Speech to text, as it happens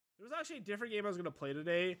There was actually a different game I was gonna play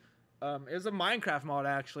today. It was a Minecraft mod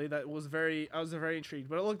actually that was I was very intrigued,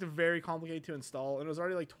 but it looked very complicated to install, and it was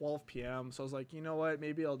already like 12 p.m. So I was like, you know what?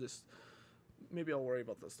 Maybe I'll worry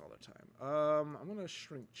about this another time. I'm gonna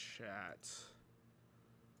shrink chat.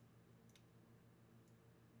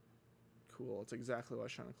 Cool. It's exactly what I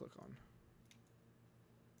was trying to click on.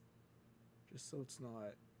 Just so it's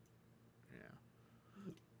not. Yeah.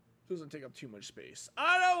 Doesn't take up too much space.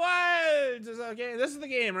 I don't know why. This is the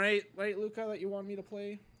game, right? Right, Luca, that you want me to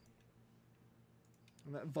play?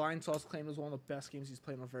 And that Vine Sauce claimed was one of the best games he's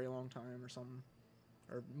played in a very long time, or something,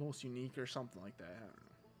 or most unique, or something like that.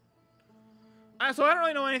 I don't know. So I don't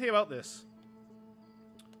really know anything about this.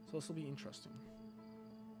 So this will be interesting.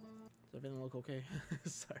 Does everything look okay?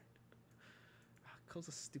 Sorry. Close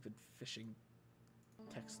a stupid fishing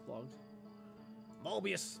text log.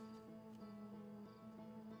 Mobius.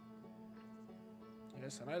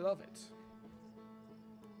 Yes, and I love it.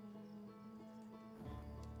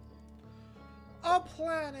 A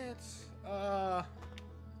planet.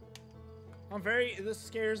 This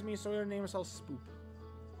scares me, so we're gonna name ourselves Spoop.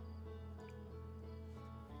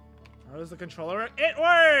 How does the controller work? It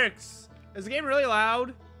works! Is the game really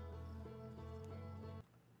loud?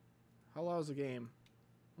 How loud is the game?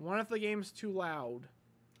 1 if the game's too loud.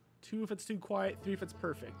 2 if it's too quiet. 3 if it's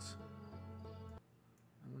perfect.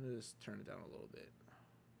 I'm gonna just turn it down a little bit.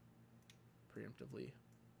 Preemptively.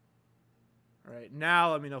 Alright,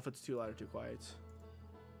 now let me know if it's too loud or too quiet.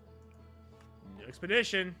 New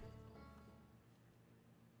expedition.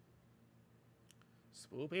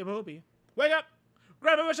 Spoopy poopy. Wake up!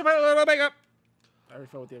 Grab a bunch of wake up! I already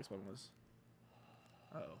forgot what the X button was.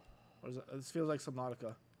 Uh-oh. What is that? This feels like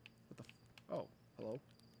Subnautica. What the oh, hello.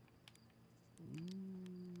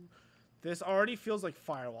 Ooh. This already feels like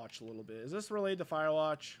Firewatch a little bit. Is this related to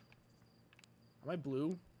Firewatch? Am I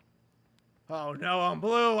blue? Oh no, I'm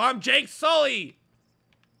blue. I'm Jake Sully.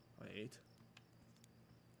 Wait.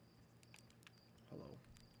 Hello.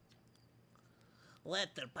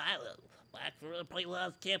 Let the pilot back for the plane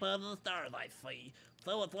last camp on the Starlight Fleet.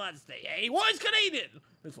 So it's Wednesday, eh? What's Canadian?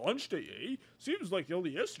 It's lunch day, eh? Seems like only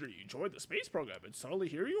yesterday you joined the space program, and suddenly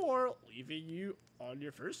here you are, leaving you on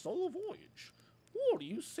your first solo voyage. What do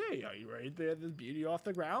you say? Are you ready to get this beauty off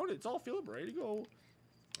the ground? It's all feeling ready to go.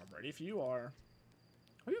 I'm ready if you are.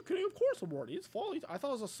 Are you kidding? Of course I'm ready. It's falling. I thought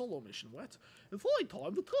it was a solo mission. What? It's falling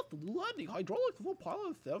time to test the new landing. Hydraulics of the pilot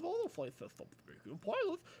instead of all the flight system. Making a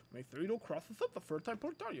pilot. Make sure you don't cross the set the first time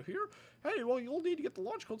put it down. You hear? Hey, well, you'll need to get the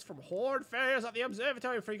launch codes from Horn Fairs at the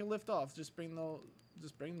observatory before you can lift off. Just bring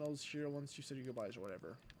those here once you said your goodbyes or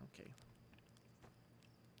whatever. Okay.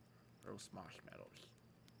 Roast marshmallows.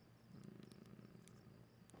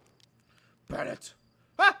 Burn it!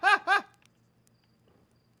 Ha ha ha!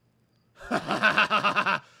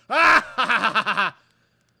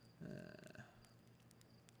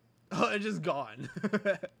 Oh, it's just gone.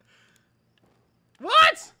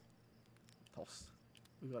 What? Toast.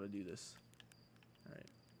 We gotta do this.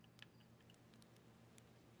 Alright.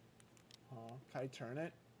 Can I turn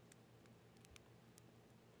it?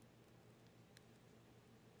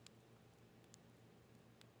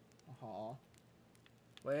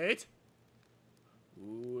 Wait.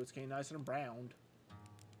 Ooh, it's getting nice and browned.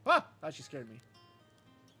 Ah! That she scared me.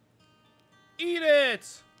 Eat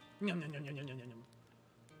it! Yum, yum, yum, yum, yum, yum,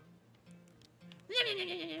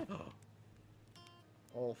 yum.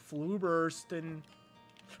 Oh, flu bursting.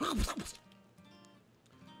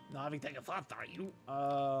 Not having taken thoughts, are you? I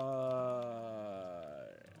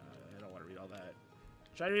don't want to read all that.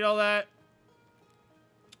 Should I read all that?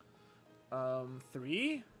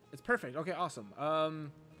 3? It's perfect. Okay,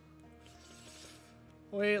 awesome.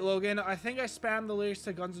 Wait, Logan, I think I spammed the lyrics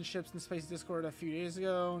to Guns and Ships in Space Discord a few days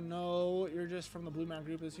ago. No, you're just from the Blue Man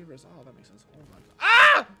Group of this universe. Oh, that makes sense. Oh my god.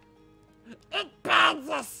 Ah! It bounds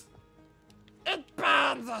us! It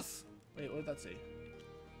bounds us! Wait, what did that say?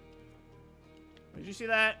 Did you see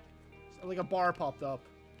that? Like a bar popped up.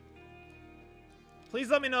 Please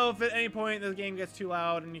let me know if at any point this game gets too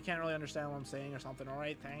loud and you can't really understand what I'm saying or something.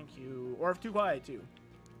 Alright, thank you. Or if too quiet, too.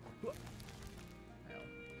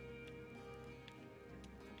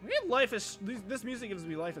 This music gives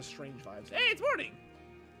me Life is Strange vibes. Hey, it's morning!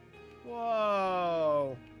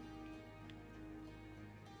 Whoa!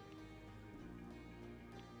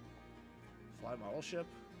 Fly model ship.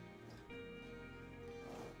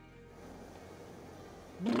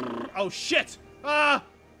 Oh shit! Hey,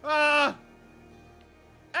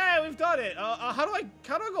 we've done it. How do I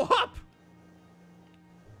go up?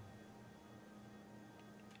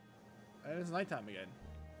 And it's nighttime again.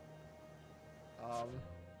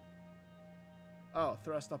 Oh,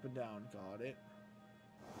 thrust up and down. Got it.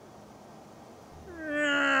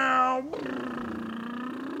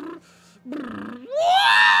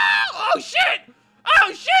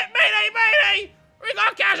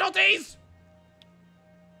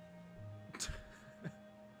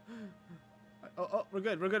 We're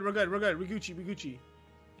good. We're good. We're good. We're good. We Gucci. We Gucci.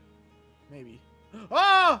 Maybe.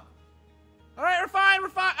 Oh! All right, we're fine. We're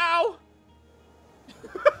fine. Ow!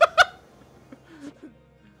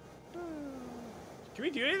 Can we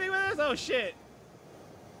do anything with this? Oh shit!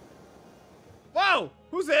 Whoa!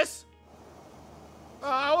 Who's this?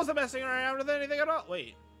 I wasn't messing around with anything at all.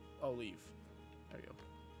 Wait. Oh, leave. There you go.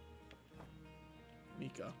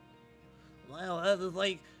 Mika. Well, that is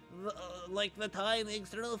like the time the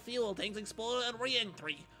external fuel tanks exploded at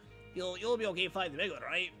re-entry. You'll be okay fighting the big one,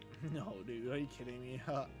 right? No, dude. Are you kidding me?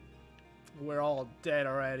 We're all dead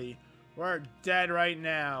already. We're dead right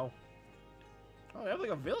now. Oh, we have like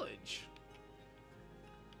a village.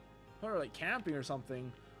 Or like camping or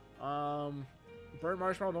something. Burnt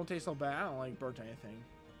marshmallow don't taste so bad. I don't like burnt anything.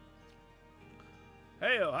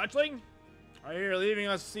 Hey, hatchling! I hear you're leaving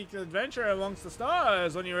us to seek adventure amongst the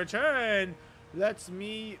stars. When you return, let's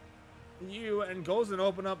meet you and Gozen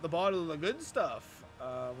open up the bottle of the good stuff.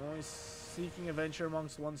 We're only seeking adventure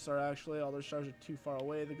amongst one star, actually. Other stars are too far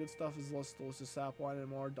away. The good stuff is less delicious sap wine and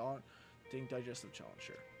more daunting digestive challenge.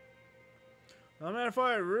 Sure. No matter if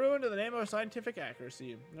I ruined in the name of scientific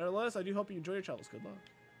accuracy. Nevertheless, I do hope you enjoy your travels. Good luck.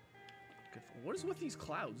 Good. What is with these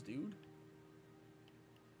clouds, dude?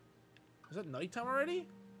 Is it nighttime already?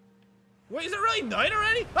 Wait, is it really night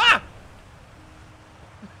already? Ah!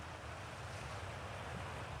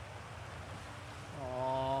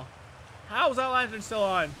 Aww. How is that lantern still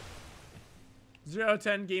on?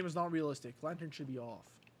 0-10 game is not realistic. Lantern should be off.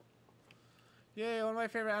 Yay, one of my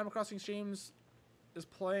favorite Animal Crossing streams is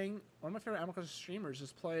playing. One of my favorite Animal Crossing streamers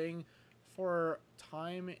is playing for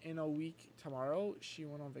time in a week tomorrow. She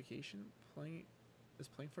went on vacation. Is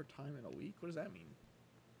playing for time in a week? What does that mean?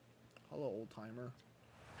 Hello, old timer.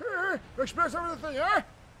 Hey, express everything, eh?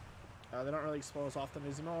 They don't really expose often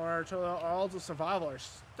anymore. Our odds of survival are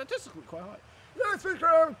statistically quite high. You think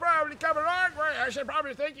I've probably come a long way. I should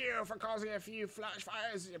probably thank you for causing a few flash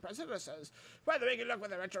fires as your predecessors. By the way, good luck with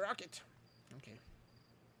the retro rocket. Okay.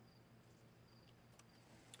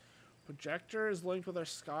 Projector is linked with our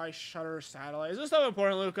sky shutter satellite. Is this so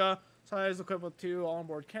important, Luca? Satellite is equipped with 2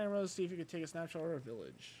 onboard cameras. See if you can take a snapshot of our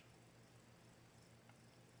village.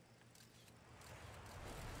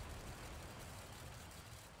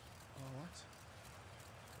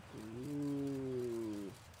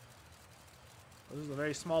 Ooh. Oh, this is a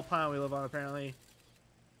very small planet we live on, apparently.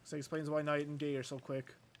 This explains why night and day are so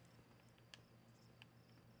quick.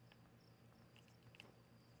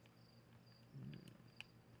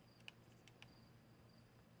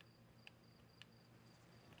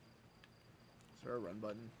 Is there a run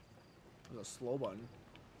button? There's a slow button.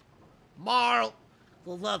 Marl!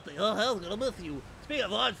 Well, nothing. Oh, hell's gonna miss you. Speaking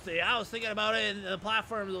of launch day, I was thinking about it, and the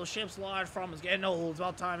platform those ships launch from is getting old. It's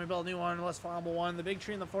about time we build a new one, a less flammable one. The big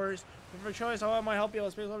tree in the forest. Perfect choice. How I might help you.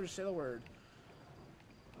 Let's just say the word.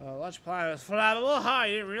 Launch planet is flammable. Hi,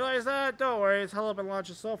 you didn't realize that? Don't worry. It's held up in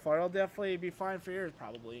launches so far. It'll definitely be fine for yours,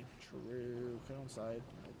 probably. True. Come inside.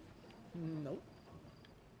 Nope. Nope.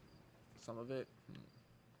 Some of it.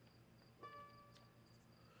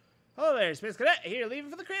 Hello there, Space Cadet. Here, leaving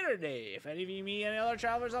for the crater today. If any of you meet any other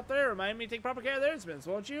travelers up there, remind me to take proper care of their instruments,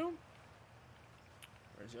 won't you?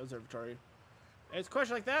 Where's the observatory? It's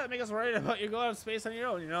questions like that make us worried about you going out of space on your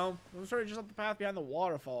own, you know? I'm sure you're just up the path behind the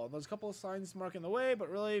waterfall. There's a couple of signs marking the way, but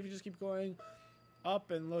really, if you just keep going up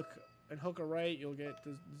and look and hook a right, you'll get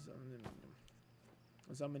the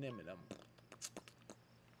Zumminimidum.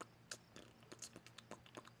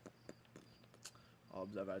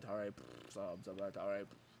 Observatory. Observatory.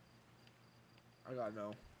 I gotta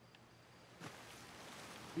know.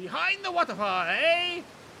 Behind the waterfall, eh?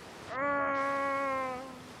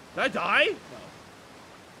 Did I die? No.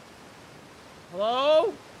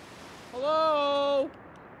 Hello? Hello?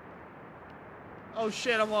 Oh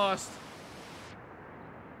shit, I'm lost.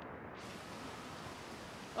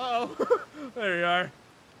 Uh-oh. There you are.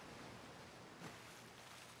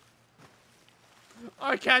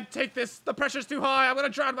 I can't take this. The pressure's too high. I'm gonna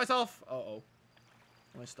drown myself. Uh-oh.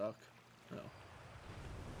 Am I stuck? No.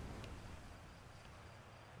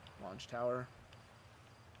 Launch tower.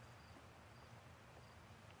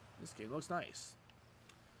 This game looks nice.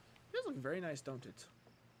 It does look very nice, don't it?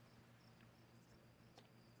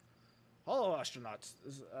 Hello, astronauts.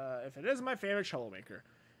 If it is my favorite troublemaker.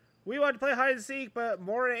 We want to play hide and seek, but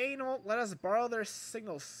more ain't won't let us borrow their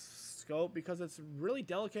signal scope because it's really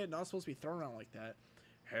delicate and not supposed to be thrown around like that.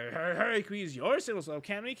 Hey, can we use your signal scope?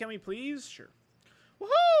 Can we please? Sure.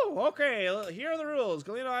 Woohoo! Okay, here are the rules.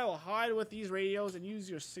 Galena and I will hide with these radios and use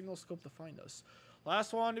your signal scope to find us.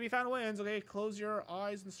 Last one to be found wins. Okay, close your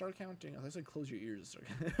eyes and start counting. I said close your ears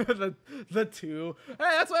and start the two. Hey,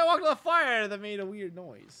 that's why I walked to the fire that made a weird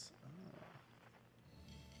noise.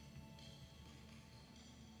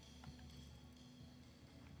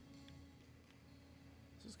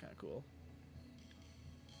 kind of cool.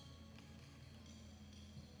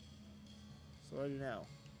 So what do I do now?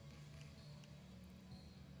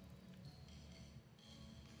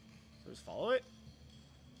 So just follow it?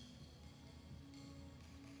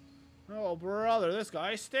 Oh, brother, this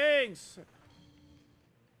guy stinks!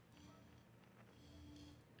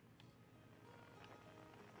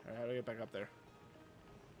 Alright, how do I get back up there?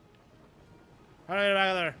 How do I get back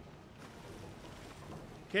up there?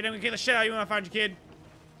 Kid, I'm gonna kill the shit out of you when I find you, kid.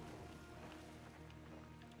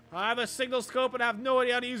 I have a signal scope and I have no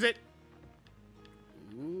idea how to use it.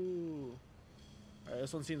 Ooh. Alright,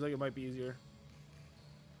 this one seems like it might be easier.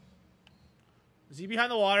 Is he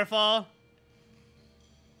behind the waterfall?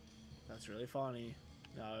 That's really funny.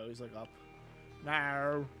 No, he's like up.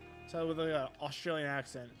 No. So with like an Australian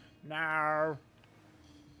accent. No. How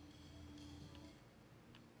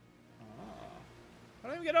do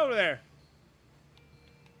I even get over there?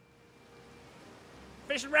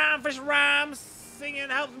 Fish and rhymes, singing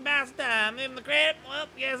helps me pass the time. In the crib, well,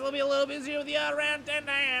 yes, it'll be a little busier with the other around 10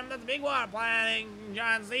 a.m. That's a big water planning.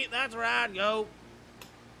 John seat, that's where I'd go.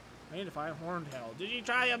 I need to find Horntail. Did you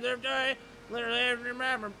try the observatory? Literally,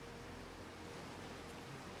 remember.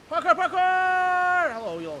 Parkour, parkour!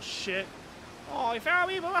 Hello, you little shit. Oh, you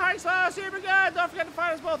found me, but my hike's super good. Don't forget to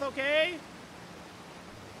find us both, okay?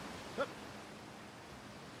 Oop.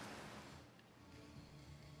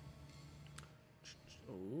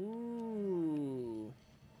 Ooh.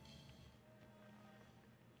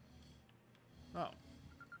 Oh.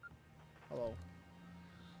 Hello.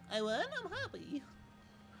 I won. I'm happy.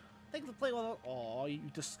 Thanks for playing with. Oh, you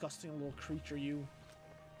disgusting little creature, you.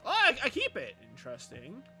 Oh, I keep it.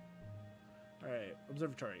 Interesting. All right,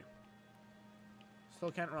 observatory.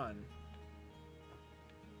 Still can't run.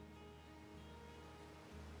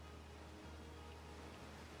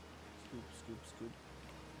 Scoop, scoop,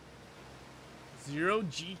 scoop.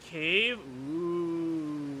 0G cave.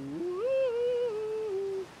 Ooh.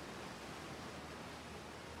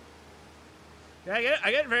 Yeah,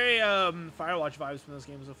 I get very Firewatch vibes from this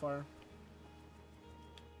game so far.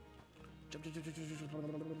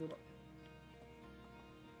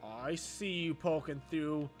 Oh, I see you poking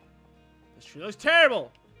through. This tree looks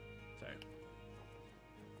terrible. Sorry.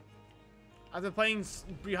 I've been playing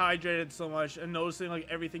Rehydrated so much and noticing like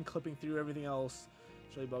everything clipping through everything else.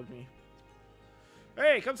 It's really bugged me.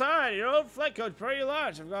 Hey, come sign your old flight coach before you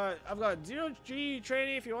launch. I've got 0G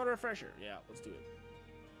training if you want a refresher. Yeah, let's do it.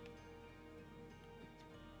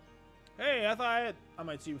 Hey, I thought I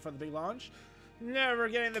might see you before the big launch.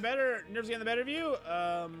 Nerves getting the better of you.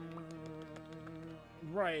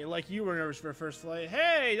 Right, like you were nervous for a first flight.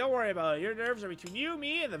 Hey, don't worry about it. Your nerves are between you,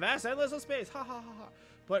 me, and the vast endless of space. Ha ha ha ha.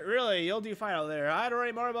 But really, you'll do fine out there. I'd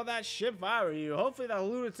worry more about that ship if I were you. Hopefully that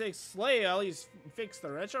lunatic sleigh at least fix the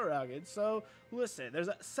retro rocket. So, listen, there's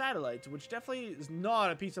a satellite, which definitely is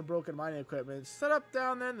not a piece of broken mining equipment. Set up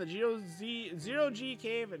down there in the 0G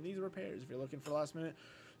cave and needs repairs. If you're looking for last minute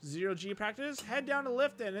 0G practice, head down to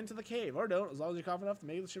lift and into the cave. Or don't, as long as you're confident enough to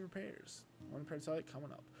make the ship repairs. One repaired satellite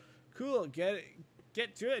coming up. Cool, get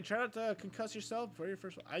to it. Try not to concuss yourself before your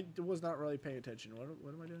first one. I was not really paying attention.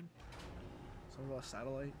 What am I doing? Something about a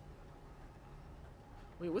satellite.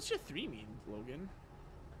 Wait, what's your 3 mean, Logan?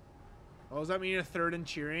 Oh, does that mean you're third and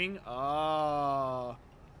cheering? Ah,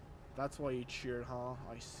 that's why you cheered, huh?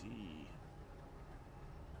 I see.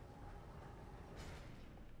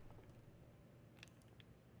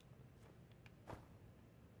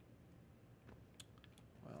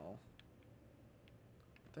 Well,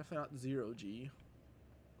 definitely not 0G.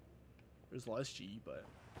 There's less G, but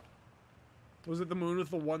was it the moon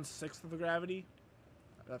with the 1/6 of the gravity?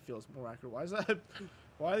 That feels more accurate. Why is that?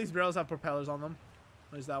 Why do these barrels have propellers on them?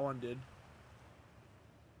 At least that one did.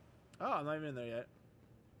 Oh, I'm not even in there yet.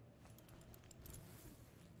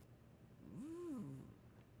 Ooh.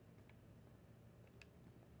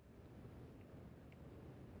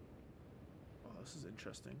 Oh, this is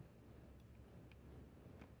interesting.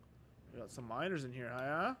 We got some miners in here,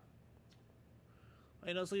 huh?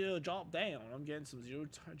 I know, so you drop down. I'm getting some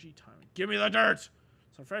 0G time. Give me the dirt!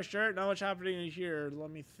 Some fresh dirt. Not much happening in here. Let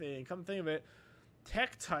me think. Come think of it.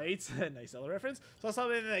 Tektites. Nice Zelda reference. So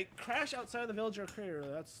something like crash outside the village or crater.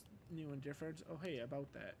 That's new and different. Oh, hey,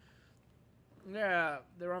 about that. Yeah,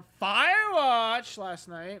 they were on Firewatch last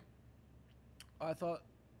night. I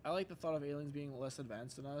like the thought of aliens being less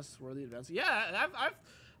advanced than us. We're the advanced. Yeah,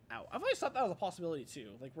 I've always thought that was a possibility too.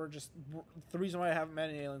 Like the reason why I haven't met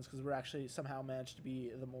any aliens because we're actually somehow managed to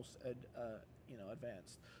be the most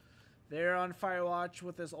advanced. They're on Firewatch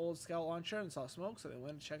with this old scout launcher and saw smoke, so they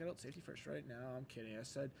went to check it out. Safety first, right? now. I'm kidding. I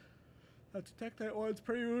said that Tektite one's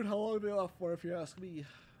pretty rude. How long have they left for, if you ask me?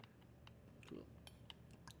 Cool.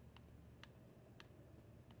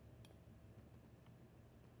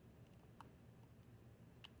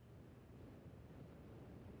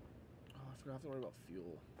 Don't have to worry about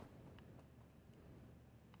fuel.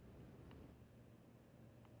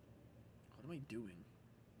 What am I doing?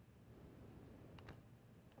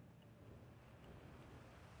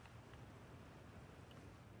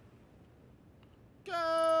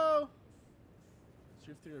 Go! Is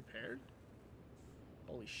your 3 repaired?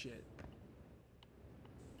 Holy shit.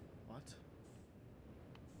 What?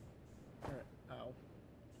 Alright, ow.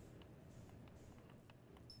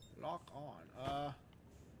 Lock on.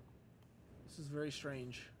 This is very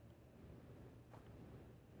strange.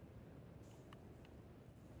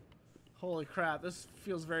 Holy crap, this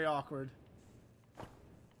feels very awkward. Am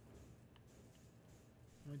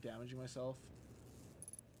I damaging myself?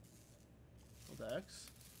 Hold X.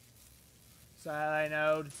 Side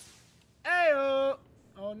node. Ayo!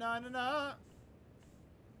 Oh, no, no, no.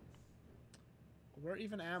 Where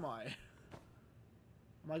even am I?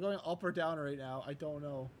 Am I going up or down right now? I don't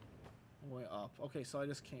know. I'm going up. Okay, so I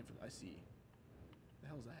just came from... I see. What the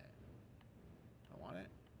hell is that? I want it.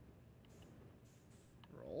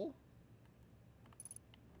 Roll?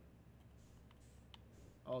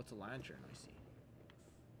 Oh, it's a lantern. I see.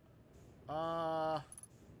 Yeah,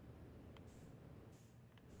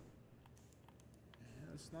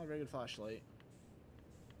 it's not a very good flashlight.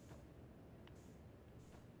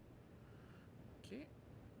 Okay.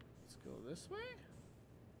 Let's go this way.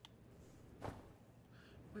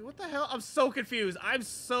 Wait, what the hell? I'm so confused. I'm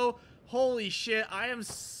so... Holy shit. I am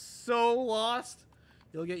so lost.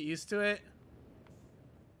 You'll get used to it.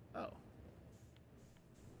 Oh.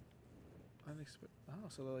 Oh,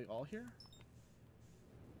 so they're like all here?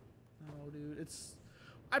 No, dude. It's...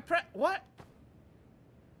 What?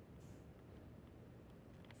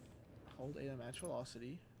 Hold A to match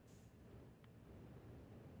velocity.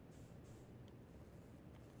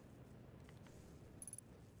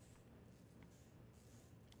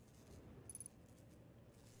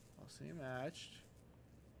 Velocity matched.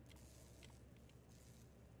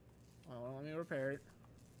 Oh, let me repair it.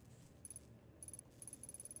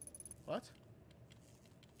 What?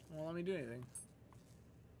 Won't let me do anything.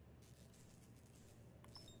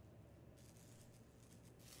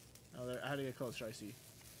 Oh, I had to get closer, I see.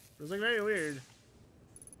 It was like very weird.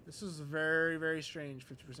 This is very, very strange.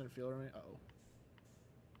 50% fuel remaining. Uh-oh.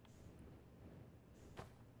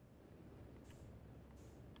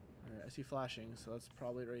 Alright, I see flashing, so that's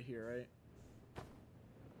probably right here, right?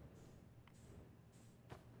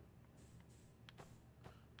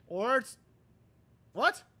 Or it's...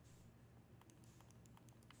 What?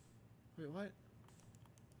 Wait, what?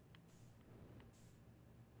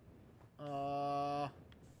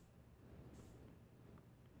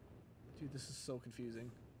 Dude, this is so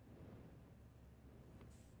confusing.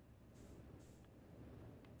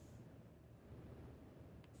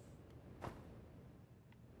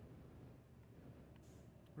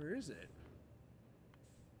 Where is it?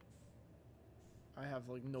 I have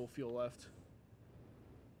like no fuel left.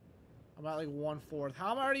 I'm at like 1/4.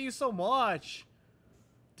 How am I already used so much?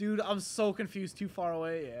 Dude, I'm so confused. Too far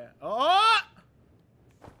away. Yeah. Oh!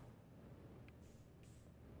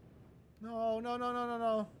 No, no, no, no, no,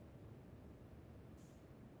 no.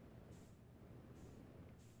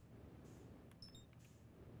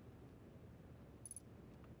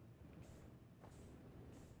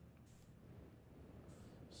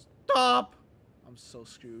 Stop! I'm so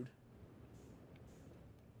screwed.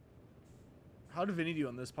 How did Vinny do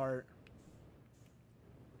on this part?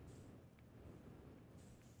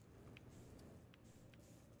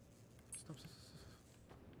 Stop.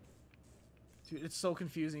 Dude, it's so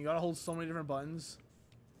confusing. You gotta hold so many different buttons.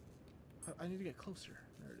 I need to get closer.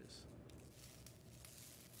 There it is.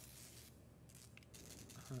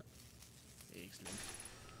 Excellent.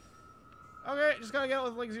 Okay, just gotta get it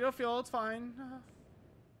with like 0 fuel. It's fine.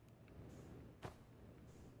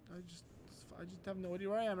 I just have no idea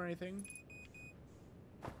where I am or anything.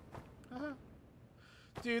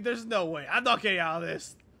 Dude, there's no way. I'm not getting out of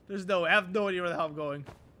this. There's no way. I have no idea where the hell I'm going.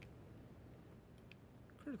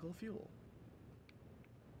 Critical fuel.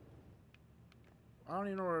 I don't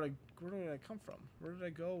even know where did I come from? Where did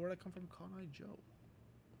I go? Where did I come from? Con I Joe.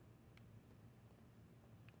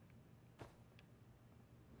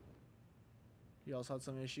 He also had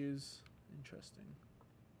some issues. Interesting.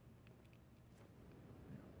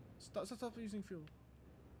 Stop using fuel.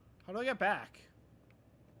 How do I get back?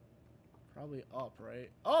 Probably up, right?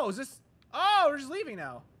 Oh, is this... Oh, we're just leaving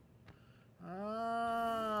now.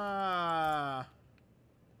 Ah.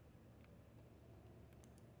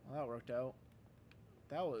 Well, that worked out.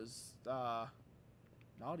 That was,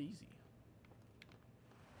 not easy.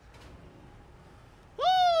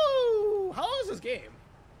 Woo! How long is this game?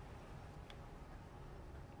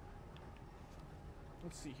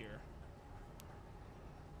 Let's see here.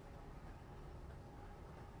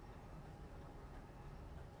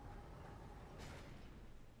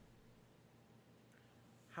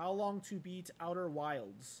 How long to beat Outer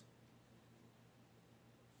Wilds?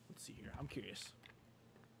 Let's see here. I'm curious.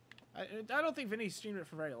 I don't think Vinny streamed it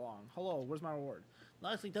for very long. Hello, where's my reward?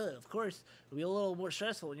 Nicely done. Of course, it'll be a little more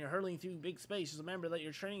stressful when you're hurtling through big space. Just remember that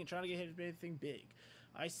you're training and trying to get hit anything big.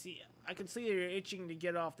 I can see that you're itching to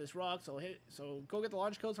get off this rock, so go get the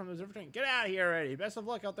launch codes from the observer train. Get out of here already. Best of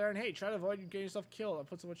luck out there, and hey, try to avoid getting yourself killed. I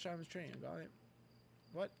put so much time in this training. Got it?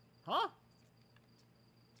 What? Huh?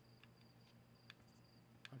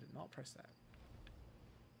 I did not press that.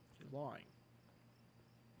 You're lying.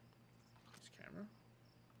 This camera.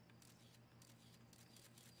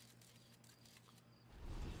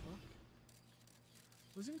 What the fuck?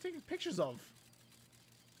 What's he even taking pictures of?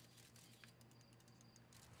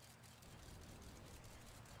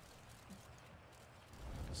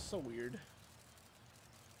 So weird.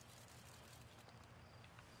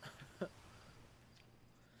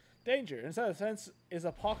 Danger. Inside the fence is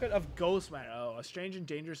a pocket of ghost matter. Oh, a strange and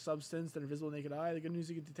dangerous substance that are visible naked eye. The good news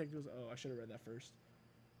you can detect was. Oh, I should have read that first.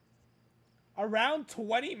 Around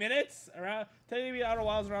 20 minutes? Around technically Outer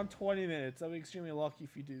Wilds around 20 minutes. I'll be extremely lucky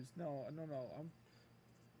if you do. No.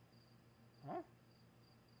 Huh?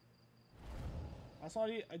 That's not.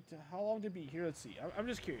 How long did it be? Here, let's see. I'm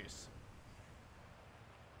just curious.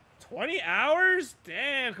 20 hours?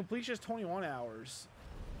 Damn, completion is 21 hours.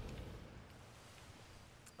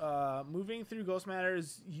 Moving through ghost matter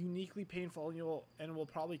is uniquely painful and will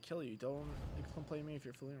probably kill you. Don't complain me if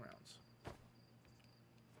you're fooling around.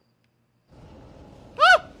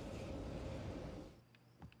 Ah!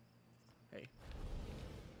 Hey.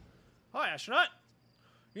 Hi, astronaut.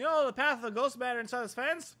 You know the path of the ghost matter inside this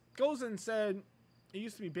fence? Gozen said it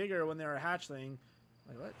used to be bigger when they were a hatchling.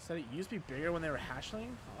 Wait, what? Said it used to be bigger when they were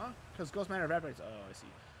hatchling? Huh? Because ghost matter evaporates. Oh, I see.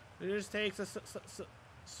 It just takes a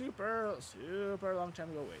super long time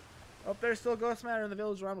to go away. Oh, there's still ghost matter in the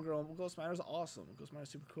village where I'm growing. Ghost matter is awesome. Ghost matter is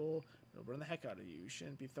super cool. It'll burn the heck out of you. You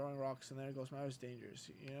shouldn't be throwing rocks in there. Ghost matter is dangerous.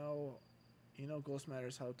 You know ghost matter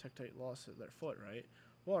is how Tektite lost their foot, right?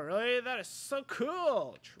 Well, really? That is so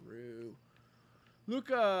cool. True.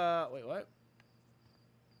 Luca. Wait, what?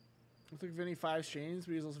 Looks like Vinny 5 streams,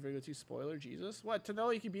 but he's also very good too. Spoiler, Jesus. What, to know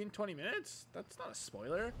you can be in 20 minutes? That's not a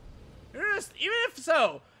spoiler. Even if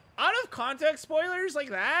so, out of context spoilers like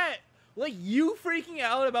that, like you freaking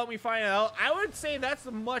out about me finding out, I would say that's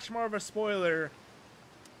much more of a spoiler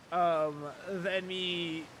than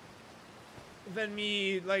me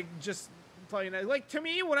like just playing that. Like to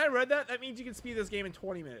me, when I read that, that means you can speed this game in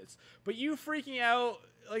 20 minutes. But you freaking out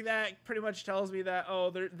like that pretty much tells me that,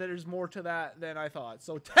 oh, there's more to that than I thought.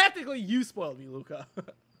 So technically, you spoiled me, Luca.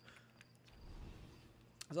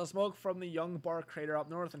 I saw smoke from the Young Bar crater up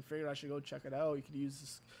north and figured I should go check it out. You could use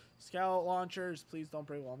the scout launchers. Please don't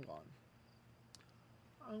break while I'm gone.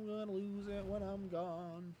 I'm gonna lose it when I'm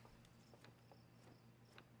gone.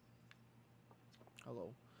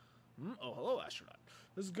 Hello. Oh, hello, astronaut.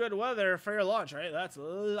 This is good weather for your launch, right? That's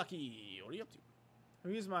lucky. What are you up to? I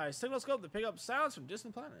use my signal scope to pick up sounds from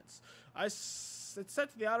distant planets. It's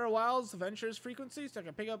set to the Outer Wilds Adventures frequency so I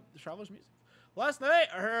can pick up the traveler's music. Last night,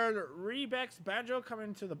 I heard Rebec's banjo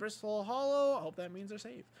coming to the Bristol Hollow. I hope that means they're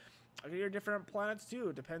safe. I can hear different planets too.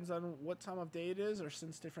 It depends on what time of day it is, or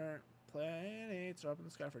since different planets are up in the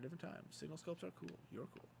sky for different times. Signal scopes are cool. You're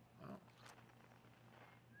cool. Wow.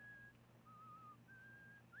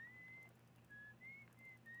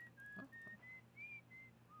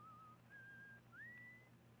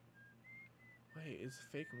 Wait, it's a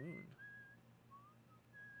fake moon.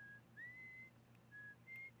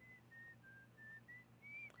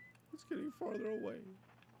 It's getting farther away.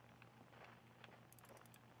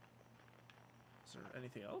 Is there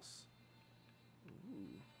anything else?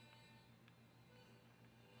 Ooh.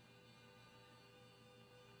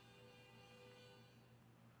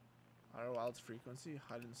 Outer Wilds frequency,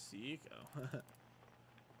 hide and seek. Oh,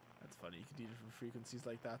 that's funny. You could do different frequencies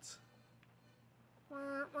like that.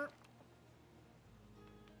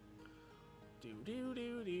 Do.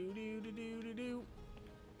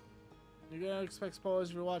 You're gonna expect spoilers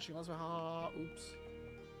if you're watching. Also, oops.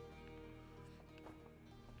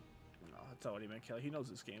 No, that's not what he meant, Kelly. He knows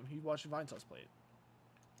this game. He watched Vinetells play it.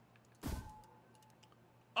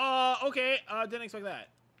 Okay. Didn't expect that.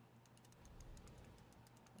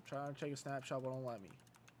 I'm trying to take a snapshot, but don't let me.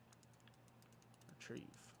 Retrieve.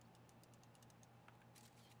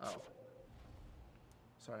 Oh.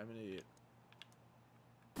 Sorry, I'm an idiot.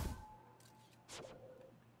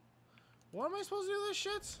 What am I supposed to do with this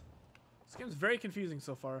shit? This game's very confusing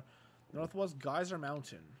so far. Northwest Geyser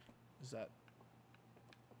Mountain. Is that...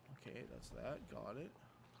 Okay, that's that. Got it.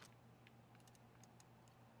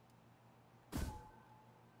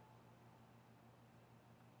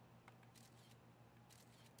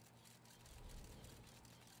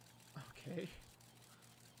 Okay.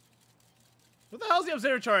 What the hell's the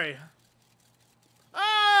observatory?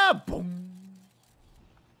 Ah! Boom!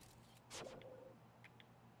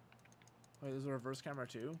 Wait, there's a reverse camera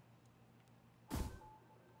too?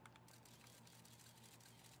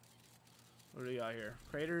 What do we got here?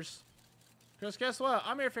 Craters? Chris, guess what?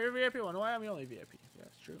 I'm your favorite VIP. Well, no, I am the only VIP. Yeah,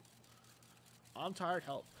 it's true. I'm tired.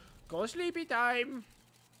 Help. Go sleepy time.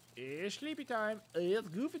 It's sleepy time. It's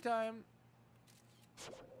goofy time.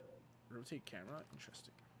 Rotate camera.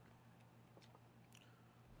 Interesting.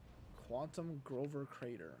 Quantum Grover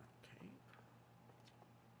Crater. Okay.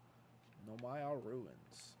 Nomaya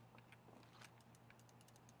Ruins.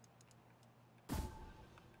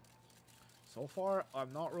 So far,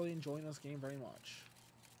 I'm not really enjoying this game very much.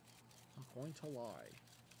 I'm going to lie.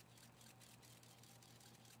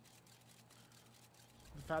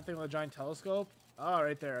 The fat thing with a giant telescope? Oh,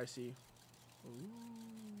 right there, I see. Ooh.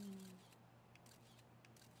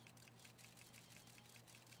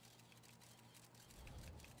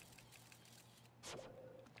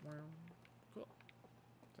 Cool.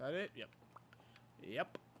 Is that it? Yep.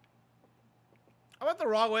 Yep. I went the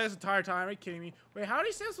wrong way this entire time. Are you kidding me? Wait, how did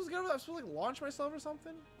he say this was gonna? I'm supposed to like launch myself or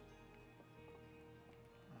something?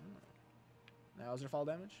 Now is there fall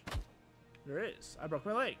damage? There is. I broke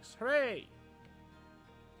my legs. Hooray!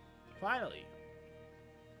 Finally.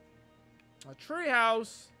 A tree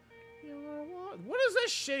house. What is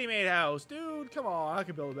this shitty made house? Dude, come on. I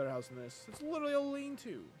could build a better house than this. It's literally a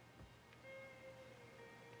lean-to.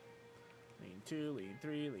 Lean 2, lean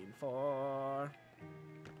 3, lean 4.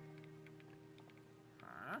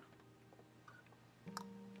 Huh?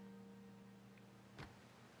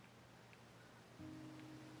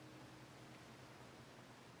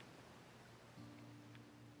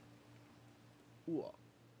 Ooh.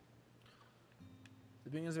 The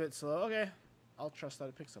being is a bit slow. Okay. I'll trust that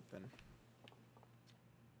it picks up then.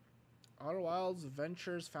 Outer Wilds,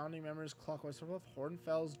 Ventures, Founding Members, Clockwise Circle,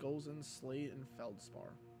 Hornfells, Gozen, Slate, and Feldspar.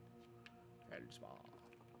 Feldspar.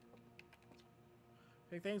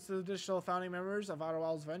 Big thanks to the additional founding members of Outer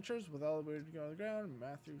Wilds Ventures with all the way to go on the ground.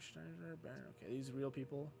 Matthew Steiner, Baron. Okay, these are real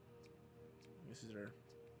people. I guess these are.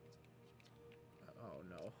 Oh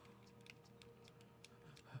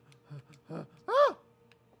no. Ah!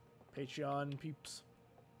 Patreon peeps,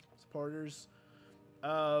 supporters.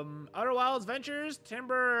 Outer Wilds Ventures,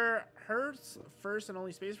 Timber Hearth's first and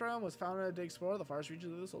only space program was founded to explore the farthest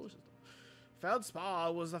reaches of the solar system.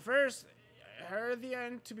 Feldspar was the first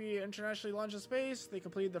Hearthian to be internationally launched in space. They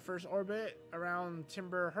completed the first orbit around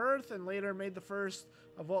Timber Hearth and later made the first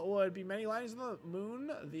of what would be many landings on the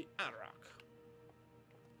moon, the Adarok.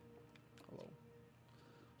 Hello.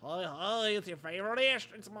 Hi, it's your favorite dish.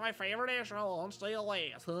 It's my favorite dish. I'll stay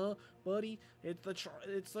last, huh, buddy?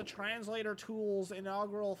 It's the translator tool's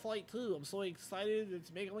inaugural flight too. I'm so excited.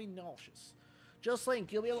 It's making me nauseous. Just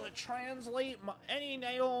think, you'll be able to translate any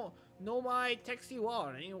Nomai text you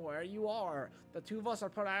want anywhere you are. The two of us are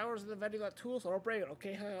put hours in inventing that tool, so don't break it,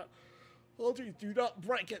 okay? Audrey, do not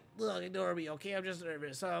break it. Ugh, ignore me, okay? I'm just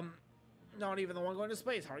nervous. Not even the one going to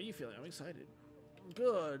space. How are you feeling? I'm excited.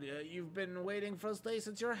 Good. You've been waiting for this day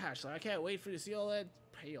since your hatch. I can't wait for you to see all that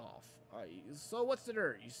payoff. So what's the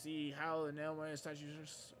dirt? You see how the Nomai statue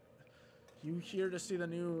is... You here to see the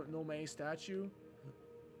new Nomai statue?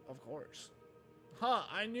 Of course. Huh,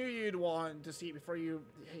 I knew you'd want to see it before you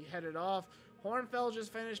headed off. Hornfell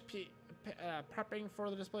just finished prepping for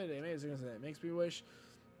the display today. Amazing, isn't it? It makes me wish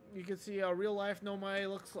you could see how real life Nomai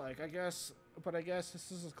looks like. I guess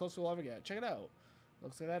this is as close as we'll ever get. Check it out.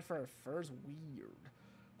 Looks like that for a first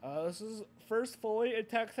weird. This is first fully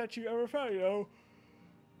intact that you ever found, you know.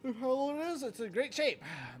 How old it is? It's in great shape.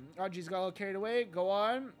 Oh, geez, got a little carried away. Go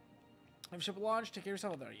on. Have ship launch. Take care of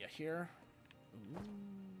yourself. There you hear. Ooh.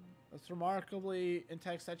 This remarkably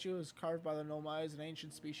intact statue is carved by the Nomais, an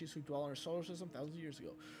ancient species who dwell in our solar system thousands of years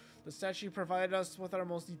ago. The statue provided us with our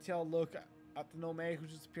most detailed look at the Nomai, who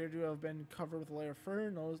just appeared to have been covered with a layer of fur.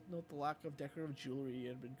 Note the lack of decorative jewelry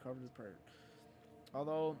and been covered with fur.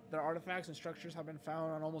 Although their artifacts and structures have been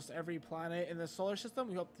found on almost every planet in the solar system,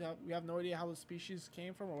 we have no idea how the species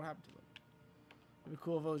came from or what happened to them. It'd be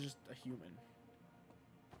cool if it was just a human.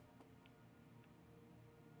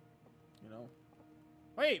 You know?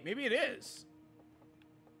 Wait, maybe it is.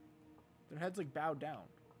 Their head's like bowed down.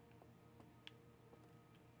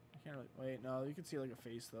 I can't really. Wait, no, you can see like a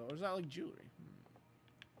face though. Or is that like jewelry?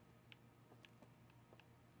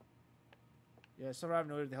 Yeah, so I have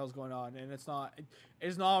no idea what the hell's going on, and it's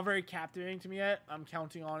not very captivating to me yet. I'm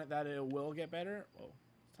counting on it that it will get better. Whoa,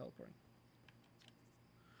 it's teleporting.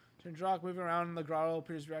 Tindrock moving around in the grotto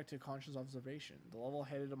appears to react to conscious observation. The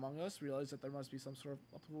level-headed among us realize that there must be some sort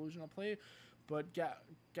of illusion at play, But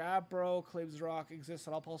Gabbro claims the rock exists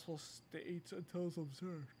at all possible states until it's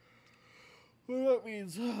observed. What that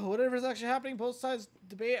means, whatever is actually happening, both sides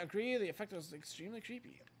debate, agree, the effect was extremely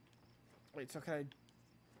creepy. Wait, so can I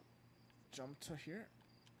jump to here?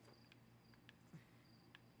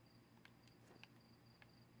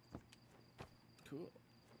 Cool.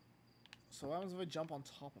 So what happens if I jump on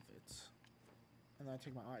top of it? And then I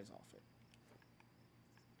take my eyes off it?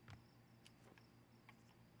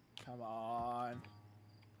 Come on.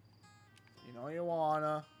 You know you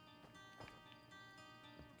wanna.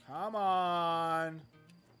 Come on.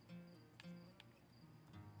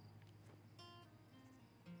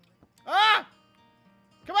 Ah!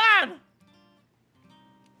 Come on!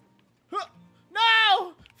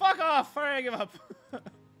 No! Fuck off! Alright, I give up.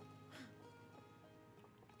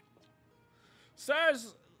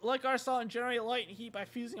 Stars, like our sun, generate light and heat by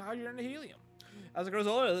fusing hydrogen and helium. As it grows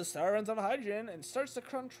older, the star runs out of hydrogen and starts to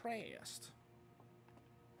contrast.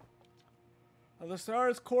 As the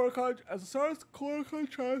star's core contrasts,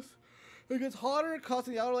 it gets hotter,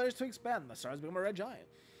 causing the outer layers to expand. The stars become a red giant.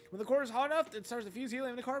 When the core is hot enough, it starts to fuse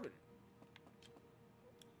helium into carbon.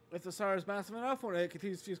 If the star is massive enough, when it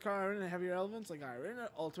continues to fuse carbon and heavier elements like iron,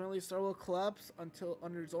 ultimately the star will collapse until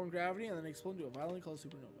under its own gravity and then explode into a violently called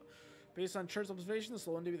supernova. Based on Church's observation, this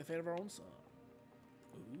will one day be the fate of our own sun.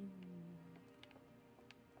 Ooh.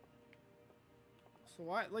 So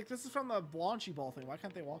why, like, this is from the Blanchy Ball thing. Why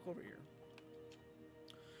can't they walk over here?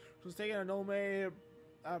 So it's taking a Nome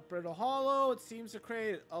at Brittle Hollow. It seems to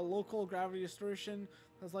create a local gravity distortion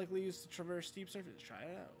that's likely used to traverse steep surfaces. Try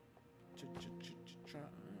it out.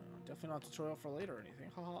 Definitely not a tutorial for later or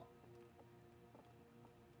anything. Haha.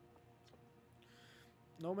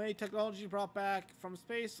 Nome technology brought back from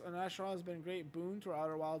space. An astronaut has been a great boon to our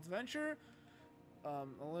Outer Wilds venture.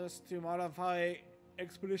 Unless to modify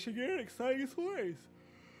expedition gear in exciting ways.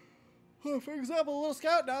 For example, a little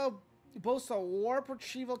scout now boasts a warp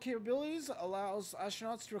retrieval capabilities, allows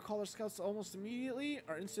astronauts to recall their scouts almost immediately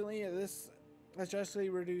or instantly. This has drastically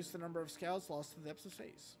reduced the number of scouts lost to the depths of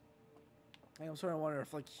space. I'm starting to wonder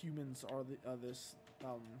if like humans are this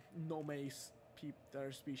Nome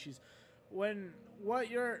species. When what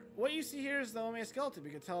you see here is the Nome skeleton.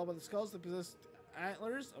 We can tell by the skulls that possess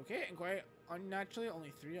antlers. Okay, and quite unnaturally,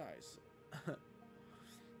 only 3 eyes.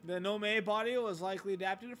 The Nome body was likely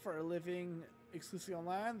adapted for living exclusively on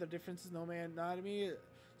land. The differences in Nome anatomy,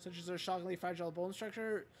 such as their shockingly fragile bone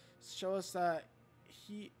structure, show us that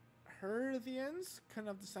Herthians couldn't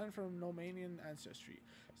have descended from Nomanian ancestry.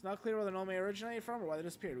 It's not clear where the Nome originated from or why they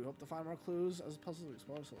disappeared. We hope to find more clues as puzzles to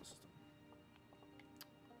explore the solar system.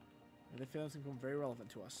 And they feel it's become very relevant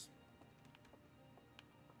to us.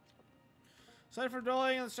 Aside from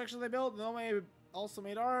dwelling and the structures they built, the Nome also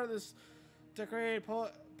made art. This decorated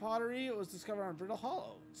pottery was discovered on Brittle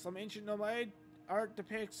Hollow. Some ancient Nome art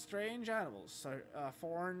depicts strange animals,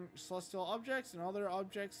 foreign celestial objects, and other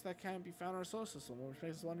objects that can't be found in our solar system, which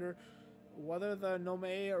makes us wonder whether the Nome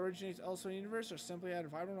originates elsewhere in the universe or simply had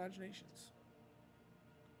vibrant imaginations.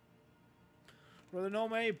 Were the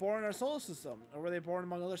Nome born in our solar system, or were they born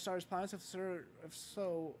among other stars, planets? If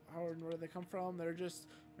so, how and where did they come from? There are just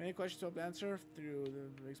many questions to answer through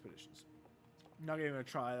the expeditions. I'm not even gonna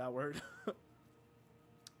try that word.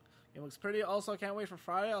 It looks pretty. Also, can't wait for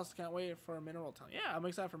Friday. Also, can't wait for Mineral Town. Yeah, I'm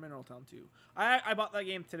excited for Mineral Town too. I bought that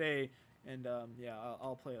game today, and yeah,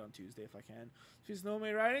 I'll play it on Tuesday if I can. These Nome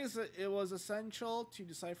writings, it was essential to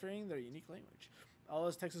deciphering their unique language. All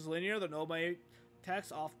this text is linear. The Nome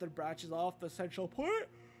text often branches off the central point.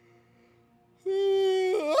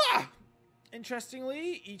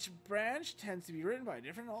 Interestingly, each branch tends to be written by a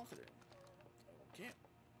different author. Okay.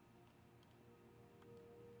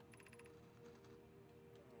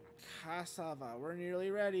 Cassava, we're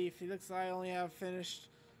nearly ready. Felix and I only have finished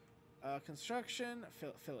construction.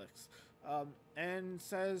 Felix. And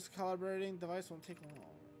says calibrating device won't take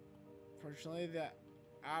long. Fortunately, the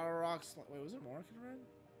outer rocks. Wait, was it more I could read?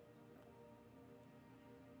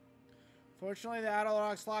 Fortunately, the outer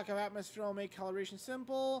rocks lack of atmosphere will make calibration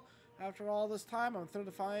simple. After all this time, I'm thrilled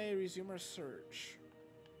to finally resume our search.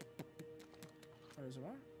 Oh, is there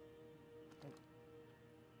more?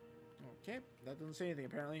 Okay, that doesn't say anything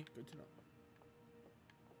apparently. Good to know.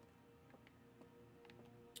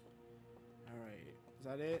 Alright, is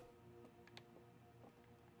that it?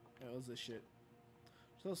 That was this shit.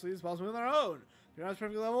 So these balls move on their own. They're not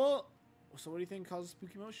perfect level. So what do you think causes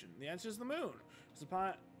spooky motion? The answer is the moon.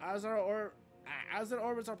 As it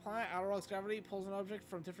orbits our planet, outer rock's gravity pulls an object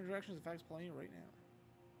from different directions. In fact, it's pulling it right now.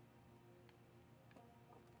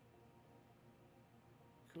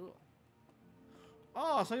 Cool.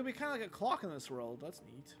 Oh, so it could be kind of like a clock in this world. That's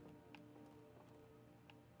neat.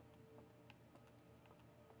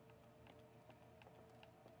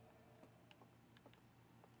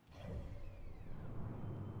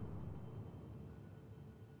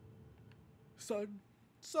 sun,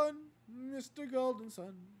 sun, Mr. Golden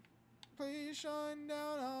Sun, please shine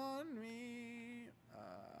down on me.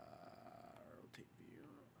 Rotate view,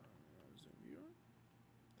 zoom view.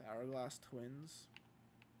 The Hourglass Twins.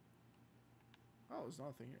 Oh, there's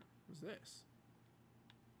nothing here. What's this?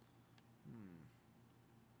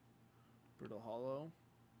 Brittle Hollow.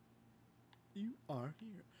 You are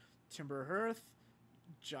here. Timber Hearth,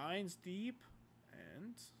 Giant's Deep,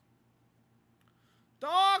 and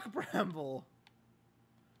Dog Bramble.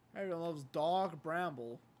 Everyone loves Dog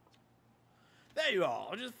Bramble. There you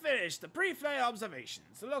are. Just finished the pre-flight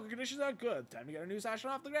observations. The local conditions are good. Time to get a new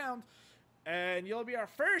astronaut off the ground. And you'll be our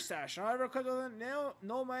first astronaut ever equipped with a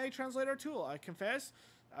nomadic translator tool. I confess,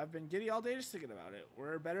 I've been giddy all day just thinking about it.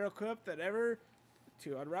 We're better equipped than ever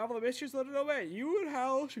to unravel the mysteries of the domain. You and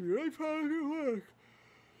Hal should be really proud of your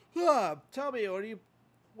work. Tell me,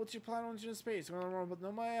 what's your plan once you're in space? I'm going to run with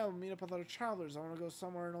Nomad. I'll meet up with other travelers. I want to go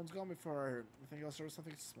somewhere no one's gone before. I think I'll start with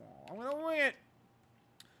something small. I'm going to wing it.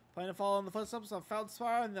 Plan to follow in the footsteps of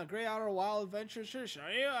Feldspar and the Great Outer Wild Adventure tradition.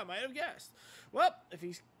 Are you? I might have guessed. Well, if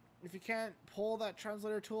you can't pull that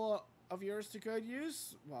translator tool of yours to good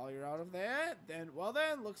use while you're out of there, then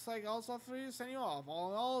looks like I'll have to send you off. All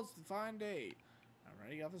in all, it's a fine day. I'm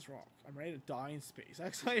ready to get off this rock. I'm ready to die in space.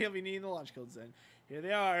 Actually, I'll be needing the launch codes then. Here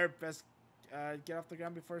they are. Best get off the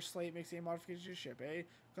ground before Slate makes any modifications to your ship, eh?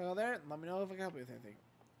 Go there and let me know if I can help you with anything.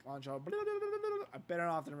 Launch out. I better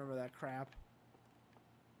not have to remember that crap.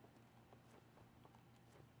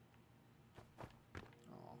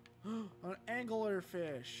 An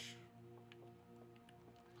anglerfish.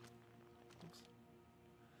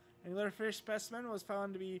 Anglerfish specimen was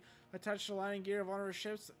found to be attached to the landing gear of one of our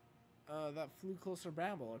ships that flew close to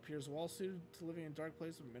Bramble. It appears well suited to living in dark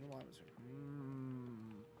places with minimal atmosphere.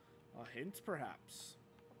 A hint, perhaps.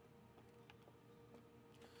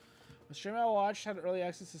 The stream I watched had early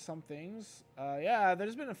access to some things. Yeah,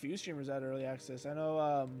 there's been a few streamers that had early access. I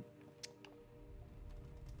know,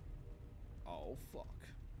 oh, fuck.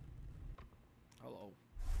 Hello.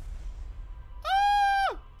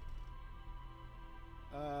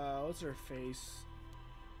 Ah! What's her face?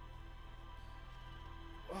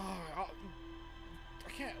 Oh, I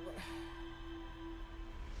can't.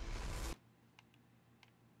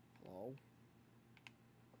 Hello.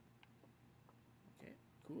 Okay,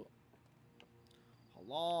 cool.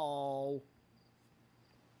 Hello.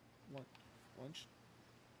 Lunch?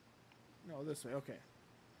 No, this way. Okay.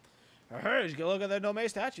 Hey, you can look at the Nome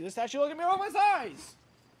statue. The statue look at me all my size.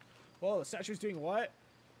 Well, the statue's doing what?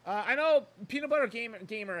 I know Peanut Butter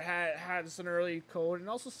Gamer had an early code, and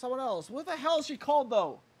also someone else. What the hell is she called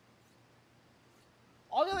though?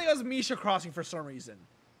 All I think is Misha Crossing for some reason.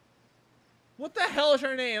 What the hell is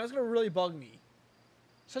her name? That's gonna really bug me. It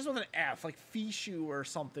starts with an F, like Fishu or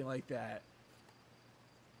something like that.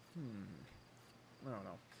 I don't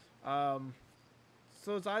know.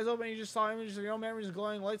 So his eyes open, and you just saw images of your own memories,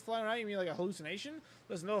 glowing lights flying around. You mean like a hallucination?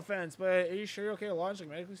 Listen, no offense, but are you sure you're okay to launch, like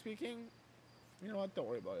medically speaking? You know what? Don't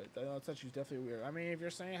worry about it. That statue's definitely weird. I mean, if you're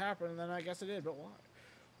saying it happened, then I guess it did. But why?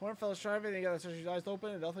 Horn fellas try everything. Got the statue's eyes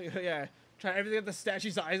open. And definitely, yeah, try everything at the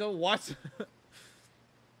statue's eyes open. What?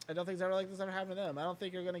 I don't think it's ever like this ever happened to them. I don't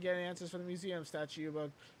think you're gonna get any answers from the museum statue. But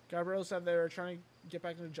Gabriel said they were trying to get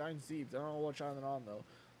back into Giant's Deep. I don't know what channel they're on though.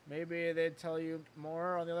 Maybe they'd tell you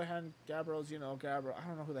more. On the other hand, Gabriel's, you know, Gabriel. I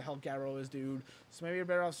don't know who the hell Gabriel is, dude. So maybe you're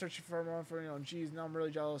better off searching for more for, you know, geez, now I'm really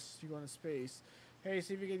jealous you go into space. Hey,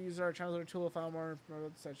 see if you can use our translator tool to find more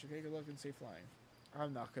about the statue. Okay, good luck and safe flying.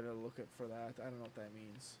 I'm not gonna look it for that. I don't know what that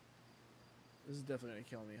means. This is definitely gonna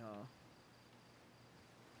kill me,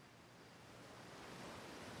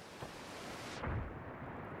 huh?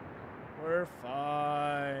 We're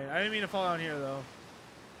fine. I didn't mean to fall down here, though.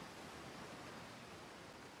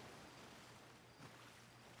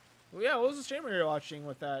 Well, yeah, what was the streamer you're watching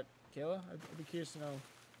with that, Kayla? I'd be curious to know.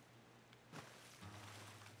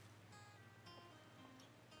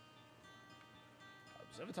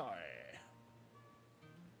 Observatory.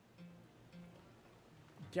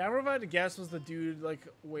 Gabriel, if I had to guess, was the dude, like,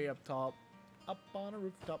 way up top. Up on a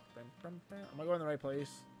rooftop. Am I going in the right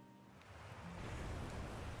place?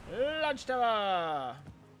 Launch tower!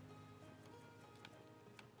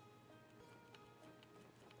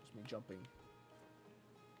 Just me jumping.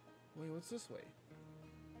 Wait, what's this way?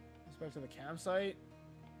 It's back to the campsite?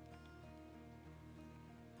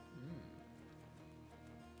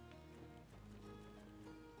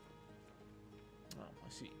 Oh, I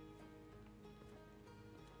see.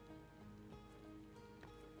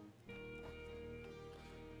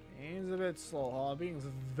 Being's a bit slow, huh? Being's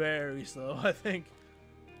very slow, I think.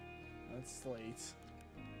 That's Slate.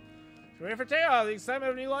 Ready for takeoff. The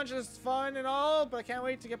excitement of new launch is fun and all, but I can't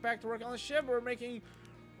wait to get back to work on the ship. We're working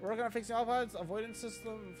on fixing autopilot's avoidance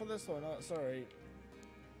system for this one. Oh, sorry.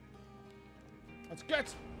 Let's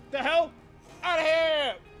get the hell out of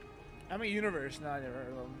here! I'm a universe. No, I never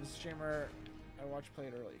heard of him. This streamer I watched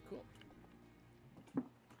played early. Cool.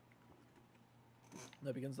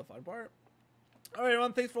 That begins the fun part. Alright,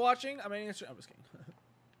 everyone. Thanks for watching. I'm ending the stream. I'm just kidding.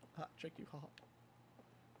 Ha, trick you. Haha.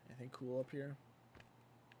 Anything cool up here?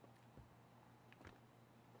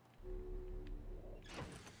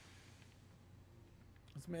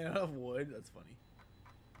 It's made out of wood. That's funny.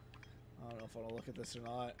 I don't know if I want to look at this or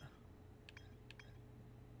not.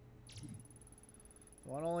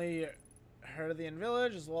 The one only heard of the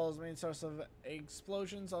village, as well as the main source of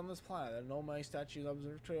explosions on this planet. The Nomai statue's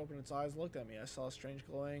observatory opened its eyes and looked at me. I saw strange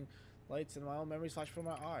glowing lights and my own memories flash before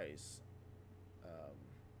my eyes.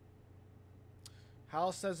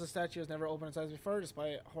 Hal says the statue has never opened its eyes before,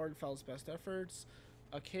 despite Hornfeld's best efforts.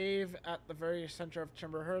 A cave at the very center of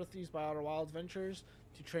Timber Hearth, used by Outer Wilds Ventures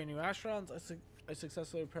to train new astronauts. I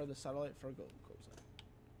successfully repaired the satellite for a gold closing.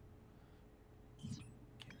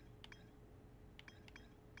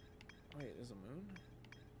 Wait, there's a moon?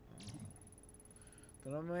 Oh. The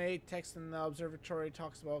Nomai text in the observatory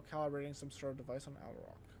talks about calibrating some sort of device on Outer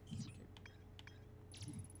Rock.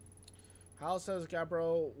 Hal says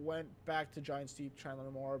Gabbro went back to Giant's Deep trying to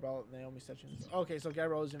learn more about Naomi's sessions. Okay, so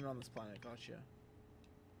Gabbro is in on this planet. Gotcha.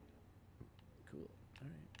 Cool.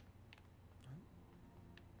 Alright.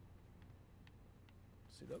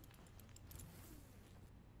 See that?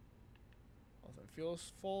 Oh, the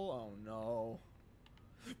fuel's full? Oh no.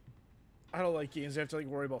 I don't like games that have to like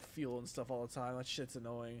worry about fuel and stuff all the time. That shit's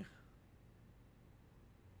annoying.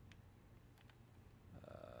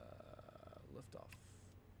 Lift off.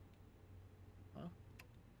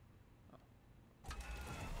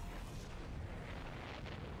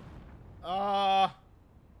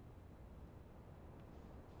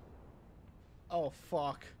 Oh,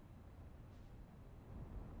 fuck.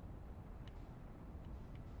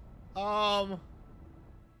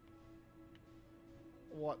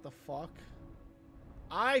 What the fuck?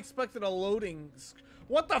 I expected a loading...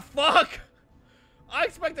 What the fuck? I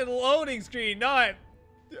expected a loading screen, not...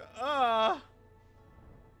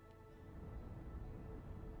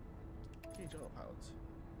 Cage autopilots.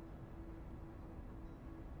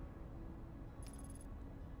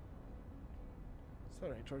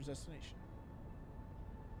 Accelerating towards destination.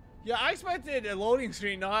 Yeah, I expected a loading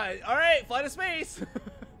screen, not... Alright, fly to space!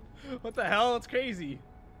 What the hell? That's crazy.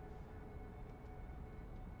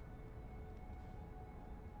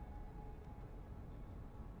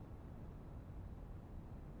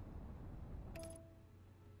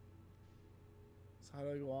 So how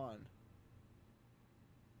do I go on?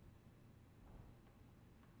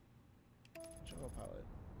 Jungle pilot.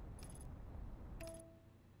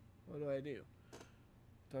 What do I do?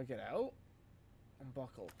 Do I get out?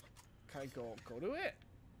 Unbuckle. Can I go to it?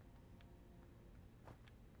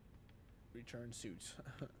 Return suit.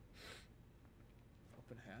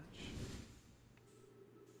 Open hatch.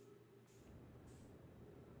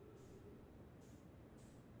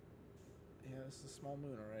 Yeah, this is a small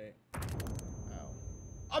moon, alright. Ow.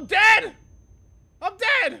 I'm dead! I'm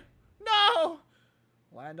dead! No!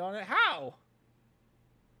 Land on it. How?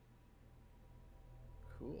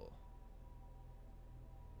 Cool.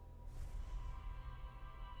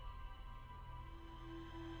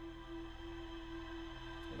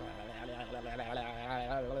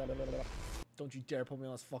 Don't you dare put me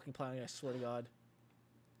on this fucking planet, I swear to God.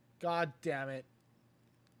 God damn it.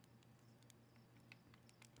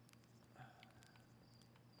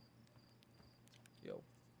 Yo.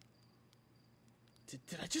 Did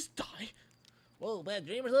I just die? Whoa, bad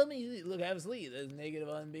dreamers, let me look, have a sleep. That's negative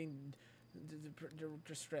on being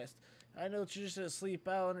distressed. I know that you're just to sleep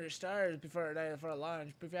out under the stars before I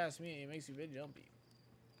launch. But if you ask me, it makes me a bit jumpy.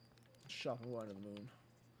 Shocking, going to the moon.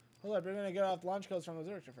 Hold up, we're gonna get off launch codes from the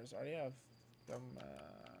observatory first. I already have them.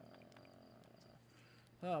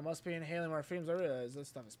 Oh, must be inhaling more fumes. I realize this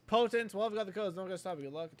stuff is potent. Well, I've got the codes. Don't gonna stop you.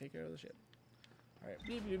 Good luck and take care of the ship. Alright,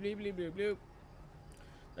 bleep, bleep, bleep, bleep, bleep, bloop.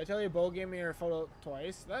 Did I tell you Bo gave me her photo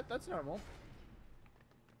twice? That's normal.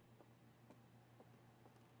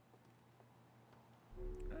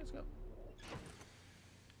 Alright, let's go.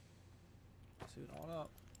 Suit on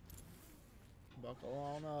up. Buckle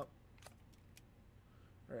on up.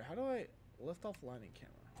 Alright, how do I lift off landing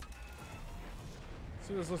camera? Let's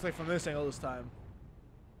see what this looks like from this angle this time.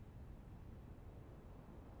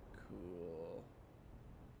 Cool.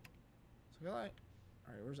 So I like...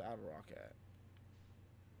 Alright, where's Outer Rock at?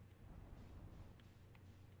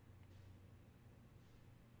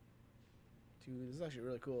 Dude, this is actually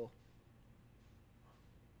really cool.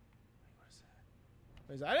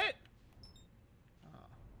 Is that it? Oh.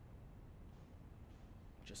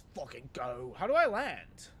 Just fucking go. How do I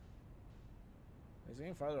land? Is it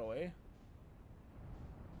getting farther away?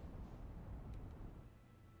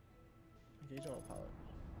 Engage autopilot.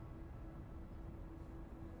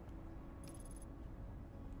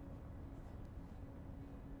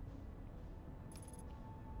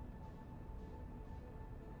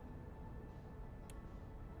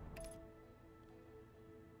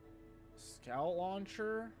 Scout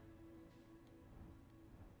launcher?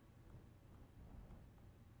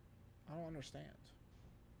 I don't understand.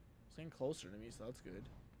 It's getting closer to me, so that's good.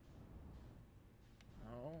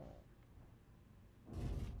 Oh.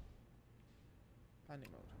 Landing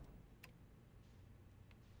mode.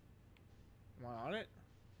 Am I on it?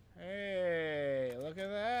 Hey, look at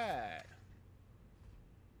that.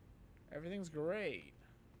 Everything's great.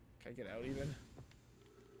 Can I get out even?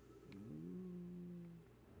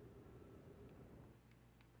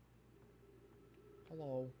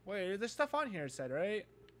 Hello. Wait, there's stuff on here, it said, right?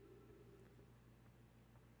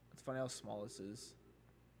 It's funny how small this is.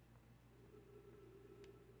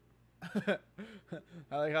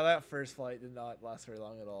 I like how that first flight did not last very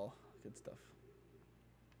long at all. Good stuff.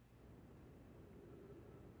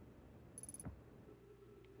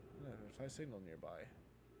 There's a signal nearby.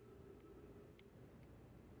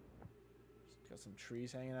 Just got some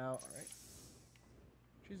trees hanging out. Alright.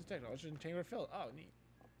 Trees of technology and chamber filled. Oh, neat.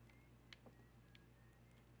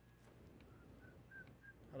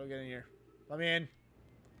 How do I get in here? Let me in.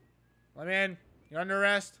 Let me in. You're under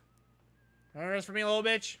arrest. You're under arrest for being a little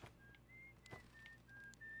bitch.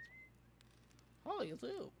 Oh, you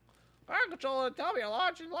too. Ground control to tell me you're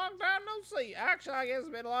launching long time no see. Actually, I guess it's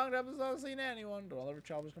been a long time since I've seen anyone. Don't ever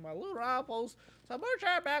travelers come by lunar outposts. So I'm gonna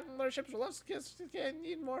try back on their ships for less kids can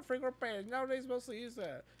need more frequent repairs. Nowadays mostly use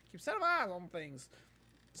keep set of eyes on things.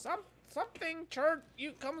 Something church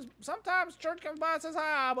sometimes church comes by and says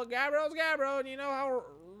hi, but Gabriel's Gabriel, and you know how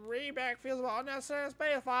Reback feels about unnecessary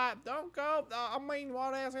space flight. Don't go. I mean,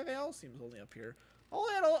 want to ask anything else? Seems only up here. A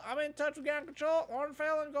little. I'm in touch with ground control. Horn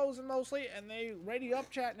failing goes in mostly, and they radio up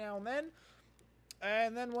chat now and then.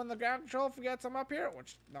 And then when the ground control forgets I'm up here,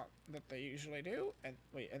 which not that they usually do, and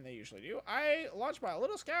they usually do, I launch my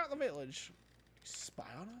little scout in the village. Spy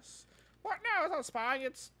on us? What? No, it's not spying.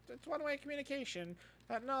 It's one-way communication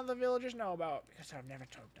that none of the villagers know about because I've never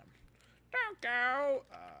told them. Don't go.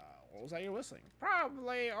 What was that you're whistling?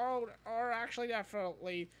 Probably, or actually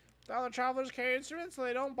definitely. The other travelers carry instruments, so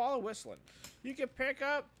they don't bother whistling. You can pick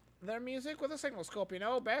up their music with a signal scope, you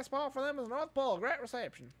know. Best spot for them is North Pole. Great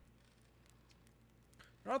reception.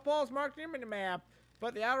 North Pole is marked near the map,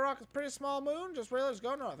 but the Outer Rock is a pretty small moon. Just realize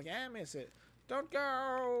go north. I can't miss it. Don't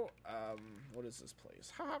go. What is this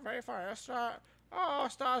place? Ha, very far. Oh,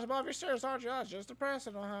 stars above your stairs, aren't you? That's just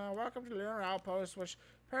depressing. Welcome to the Lunar Outpost, which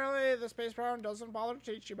apparently the space program doesn't bother to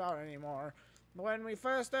teach you about anymore. When we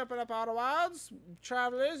first opened up Outer Wilds,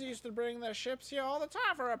 travelers used to bring their ships here all the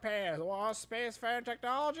time for repairs. While spacefaring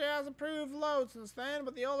technology has improved loads since then,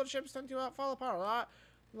 but the older ships tend to fall apart a lot,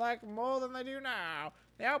 like more than they do now.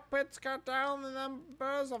 The outputs cut down the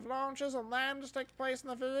numbers of launches and landings take place in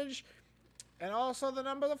the village, and also the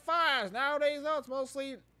number of fires. Nowadays, though, it's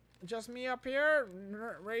mostly just me up here,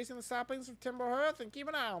 raising the saplings of timber hearth and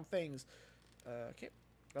keeping an eye on things. Okay.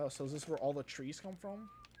 Oh, so is this where all the trees come from?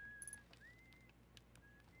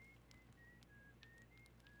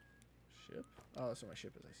 Ship? Oh, that's where my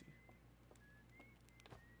ship is, I see.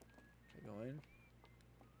 Okay, go in.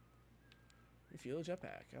 Refuel a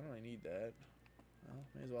jetpack. I don't really need that. Well,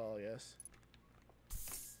 may as well, I guess.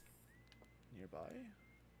 Nearby?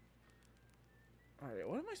 Alright,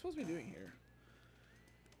 what am I supposed to be doing here?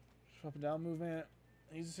 Up and down movement.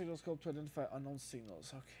 Use the signal scope to identify unknown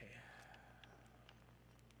signals. Okay.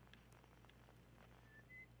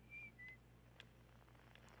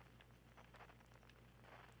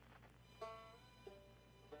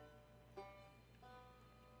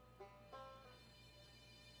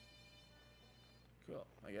 Cool,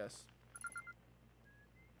 I guess.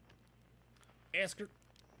 Ask her.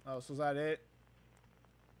 Oh, so is that it?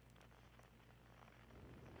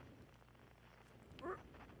 What?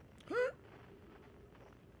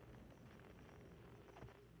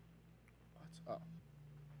 Oh.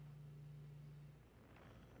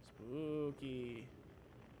 Spooky.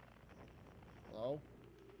 Hello? What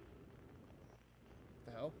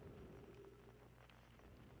the hell?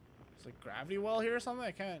 It's like gravity well here or something?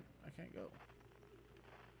 I can't go.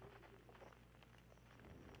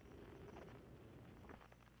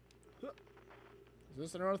 Is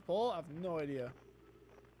this the North Pole? I have no idea.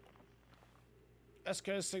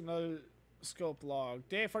 SK signal Scope log.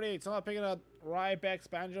 Day 48. Someone picking up Rybeck's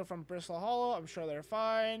banjo from Bristol Hollow. I'm sure they're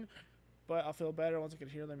fine, but I'll feel better once I can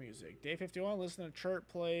hear their music. Day 51. Listen to Chert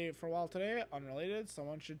play for a while today. Unrelated.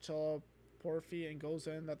 Someone should tell Porphy and goes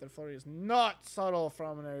in that their flirting is not subtle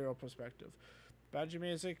from an aerial perspective. Banjo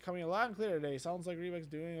music coming loud and clear today. Sounds like Rybeck's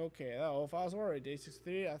doing okay. Oh, if I was worried. Day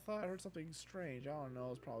 63. I thought I heard something strange. I don't know.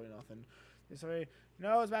 It's probably nothing. Day 70.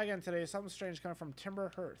 No, it's back in today. Something strange coming from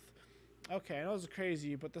Timber Hearth. Okay, I know it's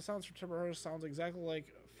crazy, but the sounds from Timberhurst sounds exactly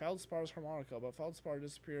like Feldspar's harmonica, but Feldspar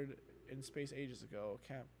disappeared in space ages ago.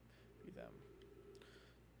 Can't be them.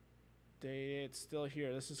 It's still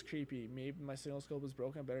here. This is creepy. Maybe my signal scope is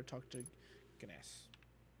broken. I better talk to Ganesh.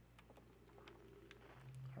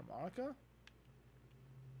 Harmonica?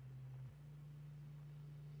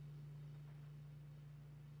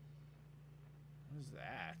 What is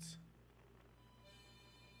that?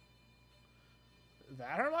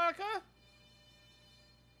 That harmonica?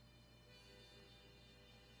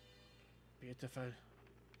 Beautiful.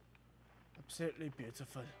 Absolutely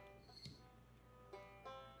beautiful.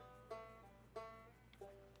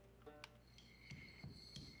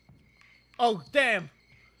 Oh, damn!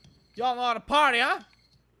 Y'all know how to party, huh?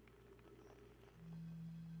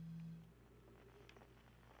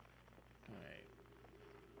 Alright.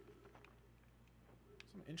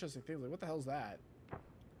 Some interesting things. Like, what the hell's that?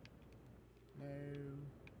 No.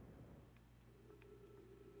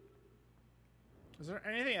 Is there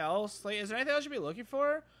anything else? Like, is there anything else I should be looking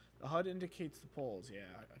for? The HUD indicates the poles. Yeah,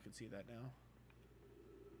 I can see that now.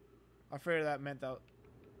 I figured that meant that.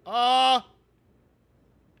 What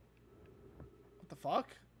the fuck?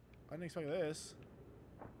 I didn't expect this.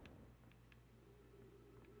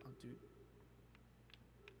 Oh, dude.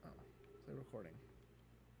 Oh, play recording.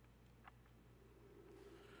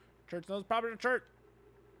 Church knows property to church.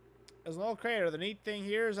 As an old crater, the neat thing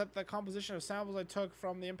here is that the composition of samples I took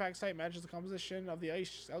from the impact site matches the composition of the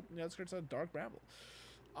ice out in the outskirts of Dark Bramble.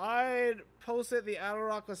 I'd posted the outer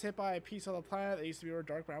rock was hit by a piece of the planet that used to be where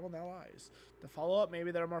Dark Bramble now lies. To follow up, maybe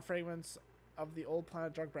there are more fragments of the old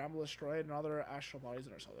planet Dark Bramble destroyed and other astral bodies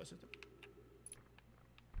in our solar system.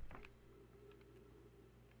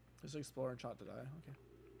 Just explore and shot to die. Okay.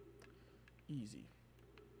 Easy.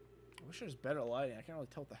 I wish there's better lighting. I can't really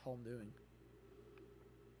tell what the hell I'm doing.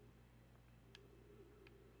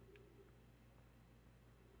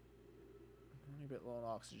 A bit low on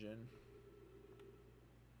oxygen.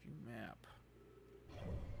 View map.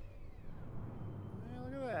 Yeah,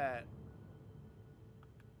 look at that.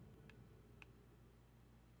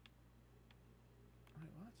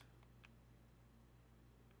 Wait, what?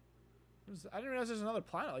 I didn't realize there's another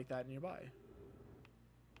planet like that nearby.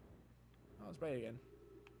 Oh, it's bright again.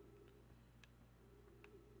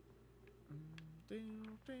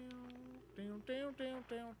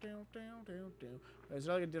 Is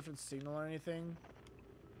there like a different signal or anything?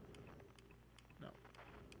 No.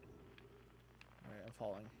 Alright, I'm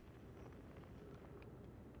falling.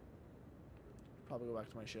 Probably go back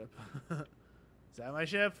to my ship. Is that my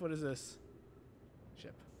ship? What is this?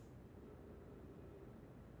 Ship.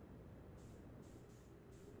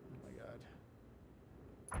 Oh my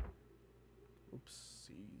god.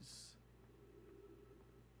 Oopsies.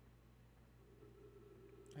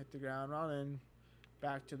 Hit the ground running.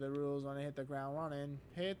 Back to the rules when I hit the ground running.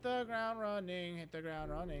 Hit the ground running. Hit the ground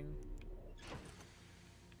running.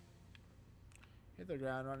 Hit the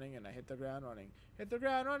ground running and I hit the ground running. Hit the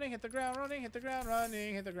ground running. Hit the ground running. Hit the ground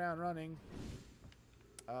running. Hit the ground running.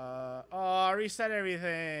 Oh, reset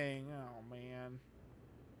everything. Oh man.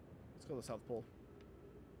 Let's go to the South Pole.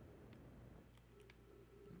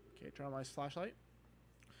 Okay, turn on my flashlight.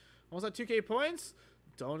 Almost at 2K points.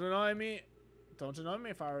 Don't annoy me. Don't annoy me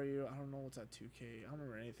if I were you. I don't know what's at 2K. I don't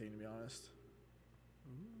remember anything, to be honest.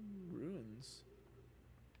 Ooh, ruins.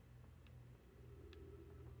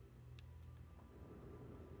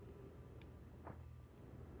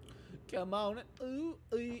 Come on. Ooh,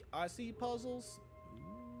 ooh, I see puzzles.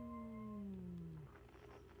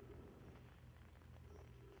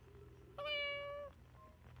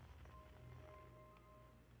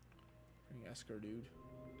 Bring Esker, dude.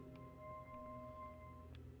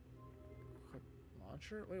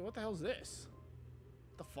 Launcher? Wait, what the hell is this?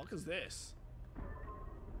 What the fuck is this?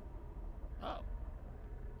 Oh.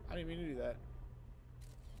 I didn't mean to do that.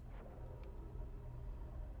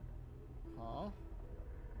 Huh?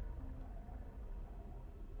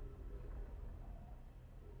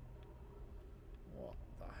 What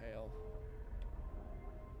the hell?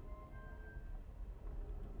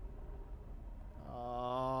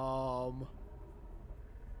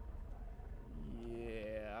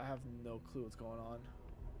 Yeah, I have no clue what's going on.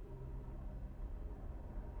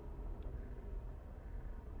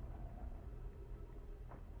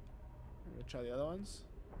 Gonna try the other ones.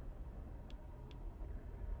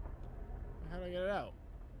 How do I get it out?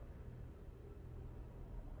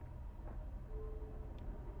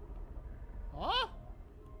 Huh?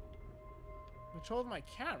 Control my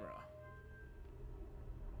camera.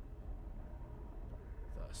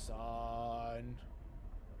 The sun.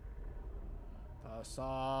 The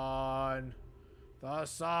sun. The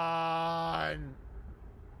sun.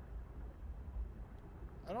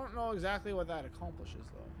 I don't know exactly what that accomplishes,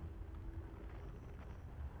 though.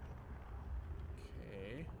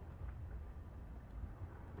 Okay.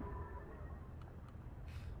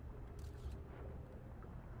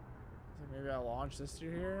 So maybe I'll launch this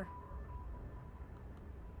through here.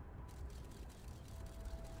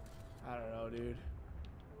 I don't know, dude.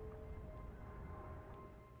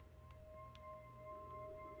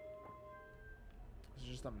 Is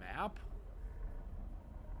it just a map?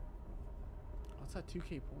 What's that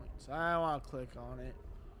 2K points? I don't want to click on it.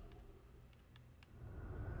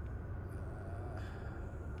 I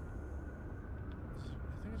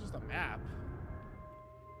think it's just a map.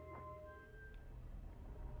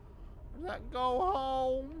 Where does that go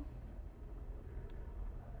home?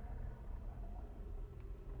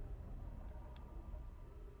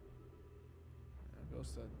 It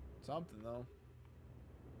goes to something, though.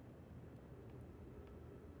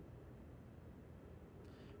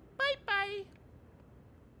 Bye-bye.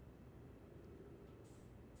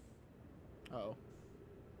 Uh-oh.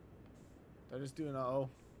 Did I just do an uh-oh?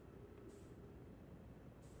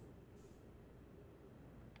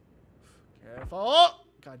 Careful. Oh!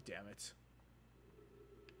 God damn it.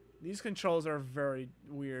 These controls are very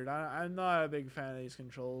weird. I'm not a big fan of these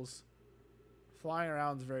controls. Flying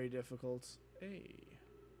around is very difficult. Hey.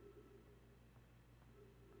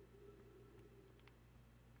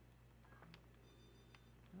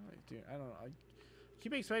 Oh, dude, I don't know. I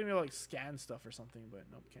keep expecting me to like scan stuff or something, but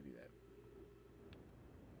nope, can't do that.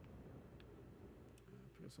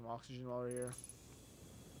 Pick up some oxygen while we're here.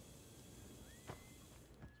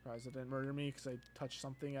 Surprised it didn't murder me because I touched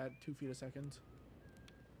something at 2 feet a second.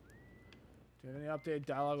 Do you have any updated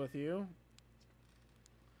dialogue with you?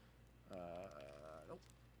 Nope.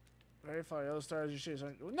 Verify other stars.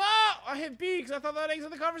 No! I hit B because I thought that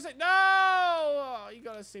exited the conversation. No! Oh, you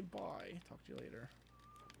gotta say bye. Talk to you later.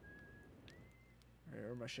 Alright,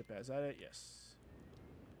 where my ship at? Is that it? Yes.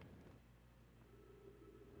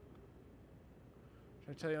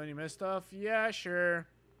 Should I tell you when you miss stuff? Yeah, sure.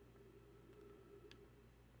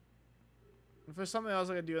 If there's something else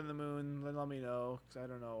I could do on the moon, then let me know, because I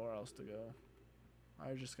don't know where else to go. I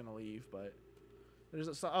was just gonna leave, but if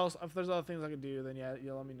there's other things I could do, then yeah,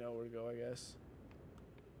 you'll let me know where to go, I guess.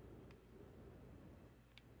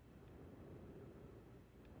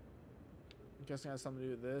 I'm guessing it has something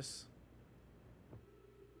to do with this.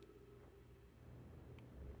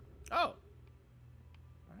 Oh!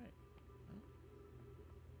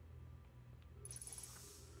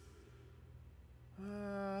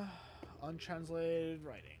 Alright. Untranslated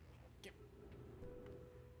writing. Yep.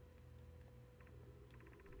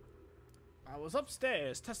 I was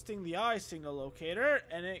upstairs testing the eye signal locator,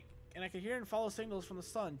 and I could hear and follow signals from the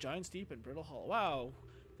sun. Giant, steep, and brittle hollow. Wow,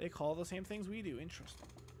 they call the same things we do. Interesting.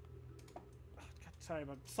 Oh, God, sorry,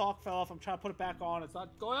 my sock fell off. I'm trying to put it back on. It's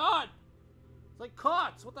not going on. It's like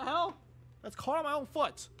caught. What the hell? That's caught on my own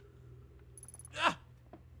foot. Ah!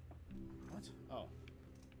 What? Oh.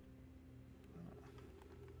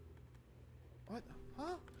 What?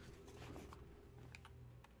 Huh?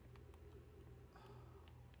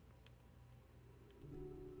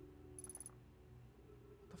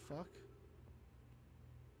 What the fuck?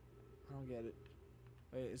 I don't get it.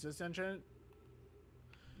 Wait, is this entrance?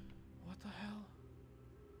 What the hell?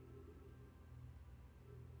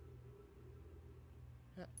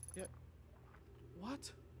 Yeah, yeah.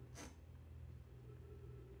 What?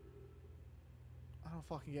 I don't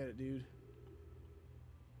fucking get it, dude.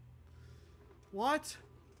 What?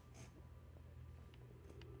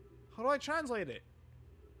 How do I translate it?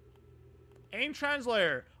 Aim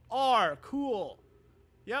translator. R. Cool.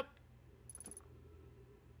 Yep.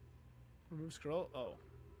 Remove scroll. Oh.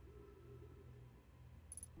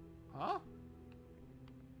 Huh?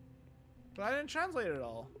 But I didn't translate it at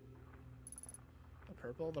all. The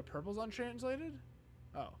purple? The purple's untranslated?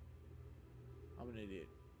 Oh. I'm an idiot.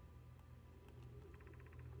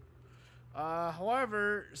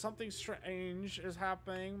 However, something strange is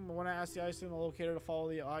happening when I ask the eye signal locator to follow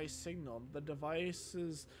the eye signal. The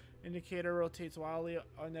device's indicator rotates wildly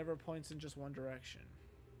and never points in just one direction.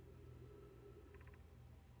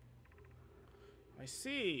 I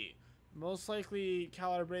see. Most likely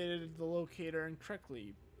calibrated the locator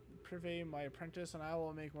incorrectly. Purvey my apprentice and I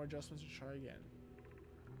will make more adjustments to try again.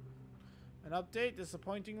 An update,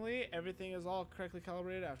 disappointingly, everything is all correctly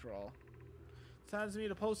calibrated after all. It's time to me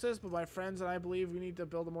to post this, but my friends and I believe we need to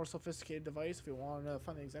build a more sophisticated device if we want to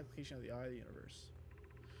find the exact location of the eye of the universe.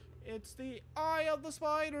 It's the eye of the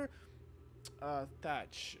spider!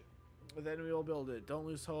 Thatch. Then we will build it. Don't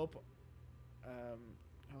lose hope.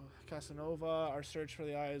 Casanova, our search for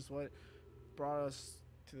the eye is what brought us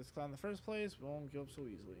to this cloud in the first place. We won't give up so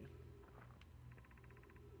easily.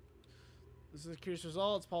 This is a curious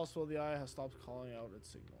result. It's possible the eye has stopped calling out its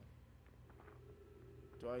signal.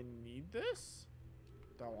 Do I need this?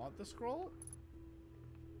 Do I want the scroll?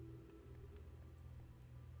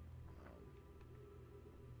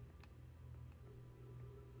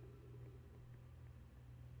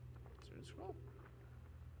 Is there a scroll?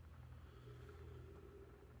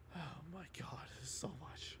 Oh my god, this is so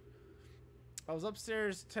much. I was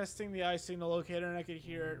upstairs testing the eye signal locator and I could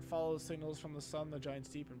hear it follow the signals from the sun, the giant's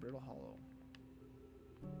deep and brittle hollow.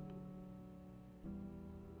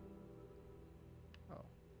 Oh.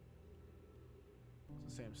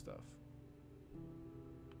 It's the same stuff.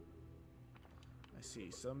 I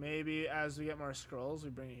see. So maybe as we get more scrolls, we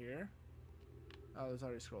bring it here. Oh, there's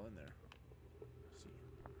already a scroll in there. I see.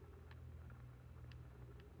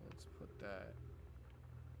 Let's put that.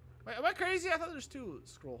 Wait, am I crazy? I thought there's 2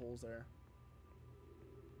 scroll holes there.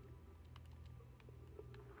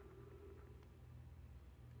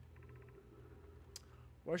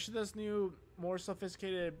 Where should this new, more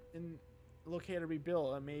sophisticated locator be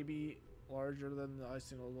built? And maybe larger than the eye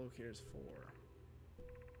signal locator's 4.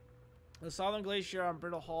 The southern glacier on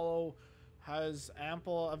Brittle Hollow has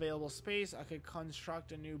ample available space. I could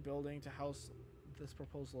construct a new building to house this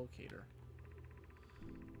proposed locator.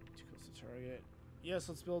 Too close to target. Yes,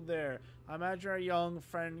 let's build there. I imagine our young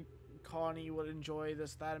friend Connie would enjoy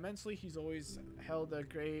that immensely. He's always held a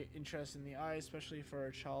great interest in the eye, especially for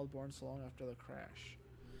a child born so long after the crash.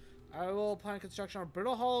 I will plan construction on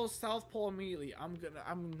Brittle Hollow South Pole immediately. I'm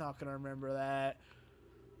not gonna remember that.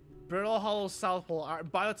 Brittle Hollow South Pole.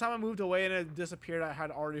 By the time I moved away and it disappeared, I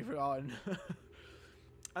had already forgotten.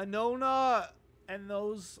 Anona and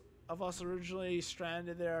those of us originally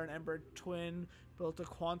stranded there, an Ember Twin built a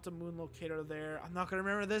quantum moon locator there. I'm not gonna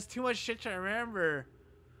remember this. Too much shit to remember.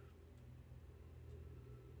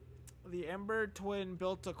 The Ember Twin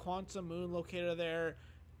built a quantum moon locator there,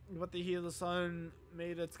 but the heat of the sun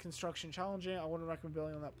made its construction challenging. I wouldn't recommend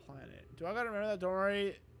building on that planet. Do I gotta remember that? Don't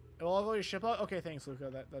worry. It'll all go your ship out? Okay, thanks,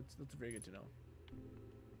 Luca. That's very good to know.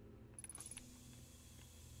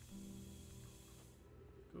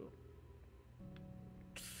 Cool.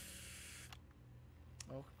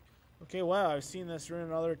 Oh. Okay, wow, I've seen this written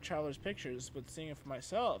in other travelers' pictures, but seeing it for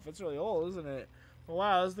myself, it's really old, isn't it? Well,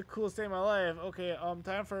 wow, this is the coolest day of my life. Okay,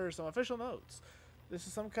 time for some official notes. This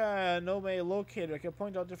is some kind of Nome locator. I can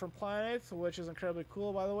point out different planets, which is incredibly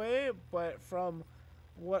cool, by the way, but from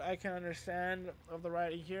what I can understand of the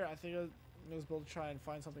writing here, I think it was built to try and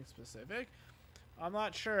find something specific. I'm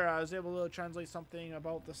not sure. I was able to translate something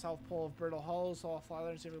about the South Pole of Brittle Hollow, so I'll fly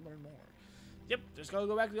there and see if we learn more. Yep, just gotta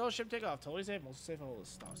go back to the old ship, take off. Totally safe. Most safe of all the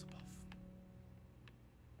stars above.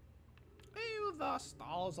 Hey, the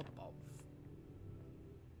stars above.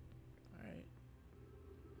 Alright.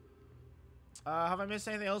 Have I missed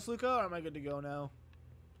anything else, Luca, or am I good to go now?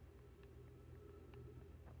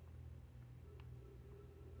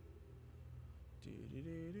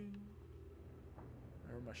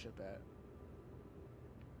 Where's my ship at?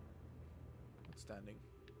 Outstanding.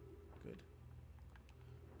 Good.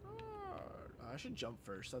 I should jump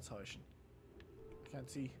first. That's how I should. I can't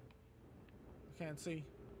see. I can't see.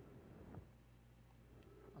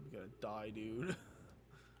 I'm gonna die, dude.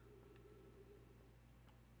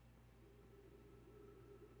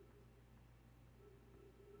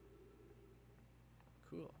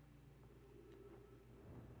 Cool.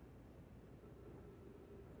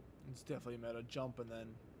 It's definitely meta jump and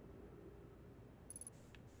then.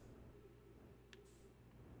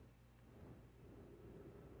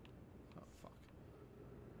 Oh fuck.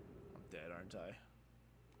 I'm dead, aren't I?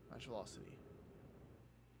 Match velocity.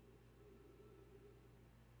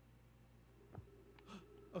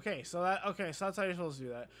 Okay, so that's how you're supposed to do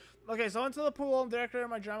that. Okay, so I went to the pool. Director,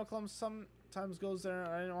 my drama club sometimes goes there.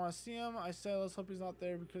 I didn't want to see him. I said, let's hope he's not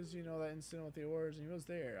there because you know that incident with the oars, and he was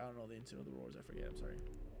there. I don't know the incident with the oars. I forget. I'm sorry.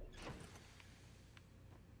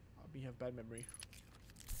 We have bad memory.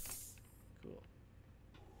 Cool.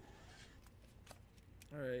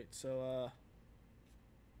 Alright, so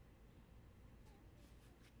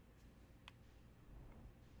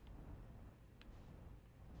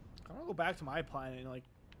I want to go back to my planet and like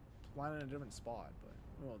land in a different spot, but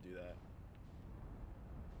we won't do that.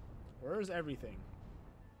 Where's everything?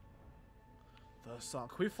 The sun.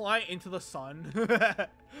 Can we fly into the sun? That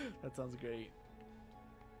sounds great.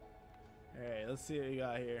 Alright, let's see what we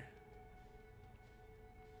got here.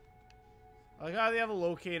 I like how they have a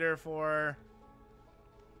locator for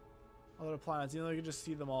other planets. You know, you can just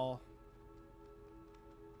see them all.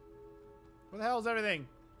 Where the hell is everything?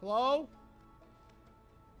 Hello?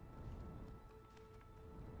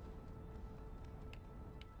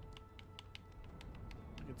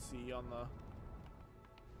 You can see on the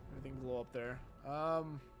everything glow up there.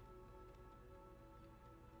 Trying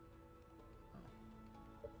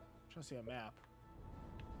to see a map.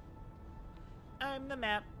 I'm the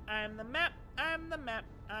map. I'm the map. I'm the map.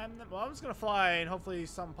 I'm the. Well, I'm just gonna fly and hopefully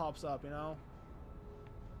something pops up. You know.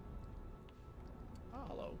 Oh,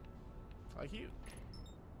 hello. Like you.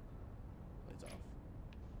 Lights off.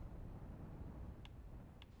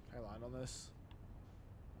 Can I land on this?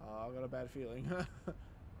 I got a bad feeling.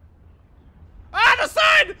 Ah, the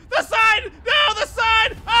sign! The sign! No, the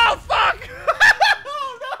sign! Oh, fuck!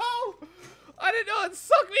 Oh, no! I didn't know it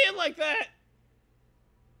sucked me in like that.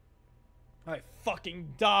 I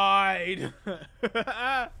fucking died.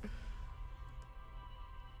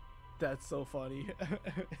 That's so funny.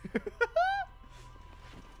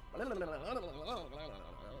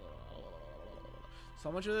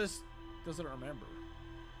 So much of this doesn't remember.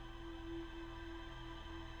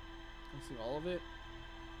 Let's see all of it.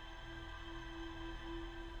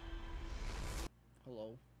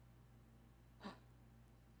 Hello. So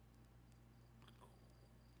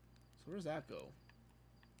where does that go?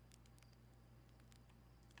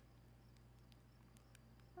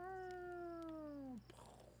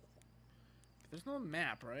 There's no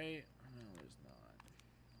map, right? No, there's not.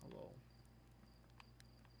 Hello.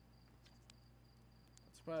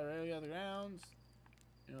 That's probably right on the grounds.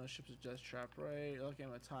 You know, the ship's just trapped right. You're looking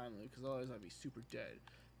at my time loop, because otherwise I'd be super dead.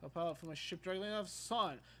 I'll pilot for my ship directly off the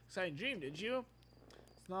sun. Exciting dream, did you?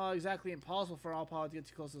 It's not exactly impossible for all pilot to get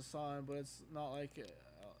too close to the sun, but it's not like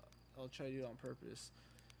I'll try to do it on purpose.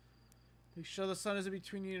 Make sure the sun isn't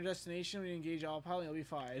between you and your destination. When you engage autopilot, you'll be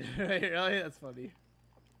fine. Right? Really? That's funny.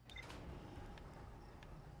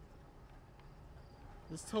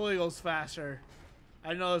 This totally goes faster.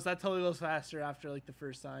 I know that totally goes faster after like the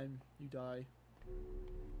first time you die.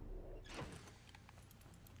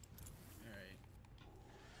 Alright.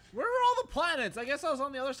 Where were all the planets? I guess I was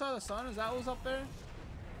on the other side of the sun. Is that what was up there?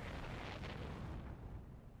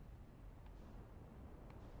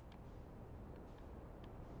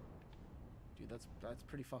 Dude, that's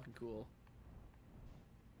pretty fucking cool.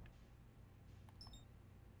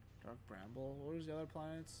 Dark Bramble. What was the other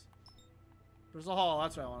planets? There's a hall.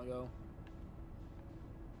 That's where I want to go.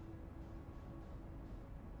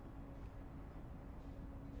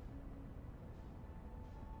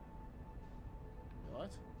 What?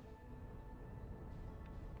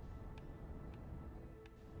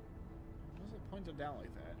 Why is it pointed down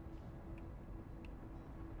like that?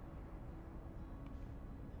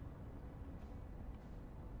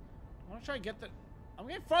 I want to try to get the... I'm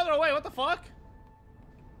getting farther away. What the fuck?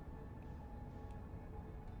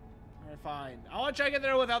 Alright, fine. I want to try to get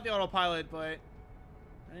there without the autopilot, but it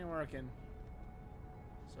ain't working.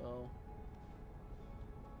 So...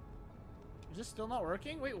 Is this still not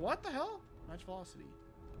working? Wait, what the hell? Match velocity.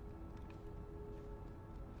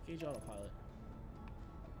 Gauge autopilot.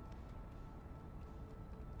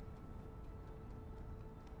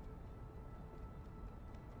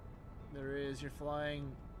 There is. You're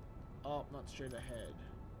flying... Oh, not straight ahead.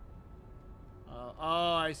 Oh,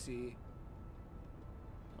 I see.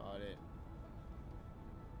 Got it.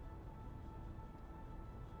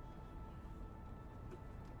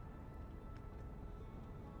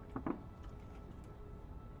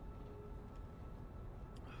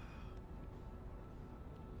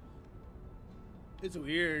 It's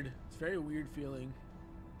weird. It's a very weird feeling.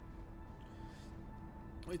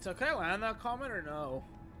 Wait, so can I land that comment or no?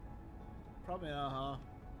 Probably not, huh?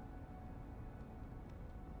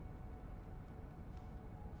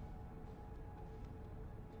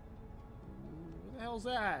 What the hell's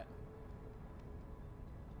that?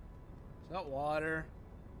 Is that water?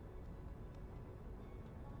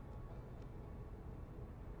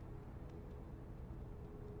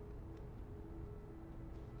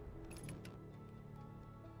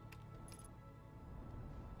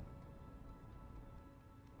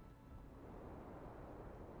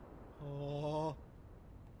 Oh.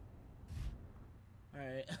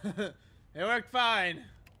 Alright. It worked fine.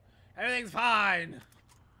 Everything's fine.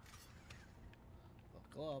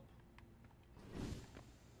 Buckle up.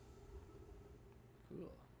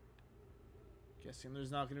 Cool. Guessing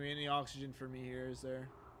there's not going to be any oxygen for me here, is there?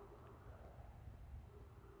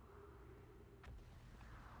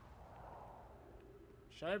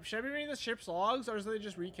 Should I be reading the ship's logs, or is they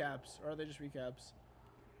just recaps? Or are they just recaps?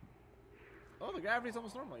 Oh, the gravity's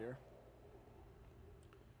almost normal here.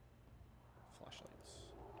 Flashlights.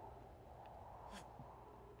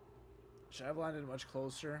 Should I have landed much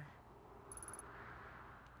closer?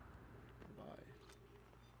 Nearby.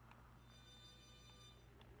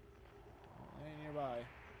 Oh, ain't nearby.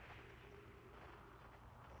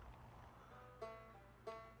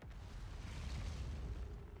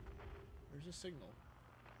 Where's the signal?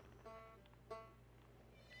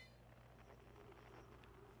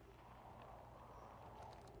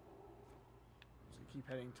 So keep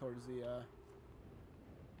heading towards the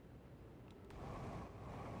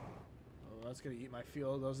Oh, that's gonna eat my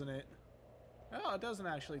fuel, doesn't it? Oh, it doesn't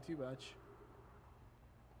actually too much.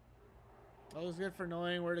 Oh, it's good for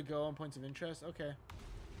knowing where to go and points of interest. Okay.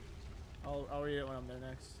 I'll read it when I'm there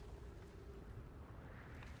next.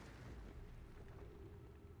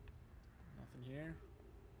 Nothing here.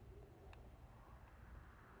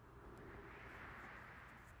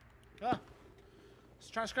 Ah!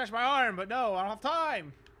 Just trying to scratch my arm, but no, I don't have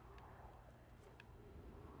time.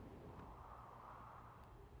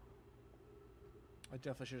 I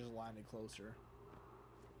definitely should have just landed closer.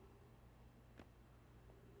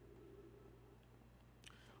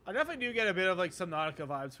 I definitely do get a bit of like Subnautica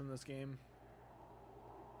vibes from this game.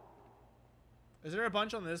 Is there a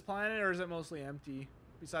bunch on this planet, or is it mostly empty?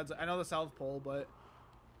 Besides, I know the South Pole, but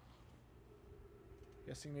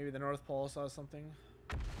guessing maybe the North Pole saw something.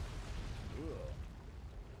 Ooh.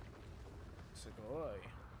 Sugoi.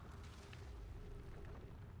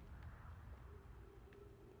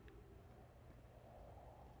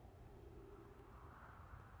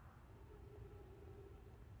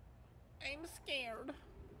 I'm scared.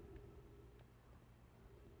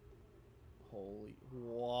 Holy,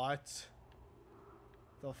 what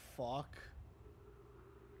the fuck?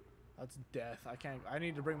 That's death. I can't, I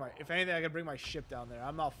need to bring my, if anything, I can bring my ship down there.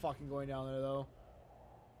 I'm not fucking going down there though.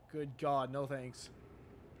 Good God, no thanks.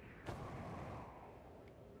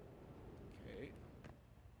 Okay.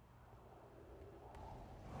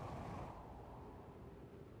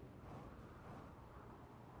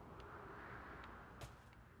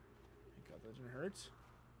 Thank God that didn't hurt.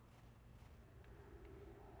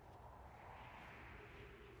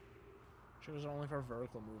 Triggers are only for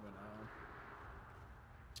vertical movement now.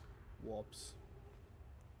 Whoops.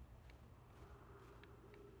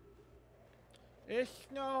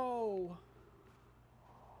 No!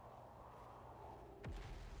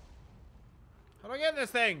 How do I get in this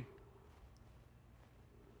thing?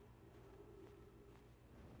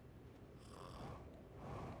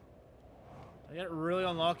 I get really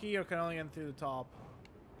unlucky, or can I only get through the top?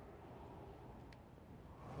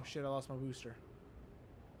 Oh shit, I lost my booster.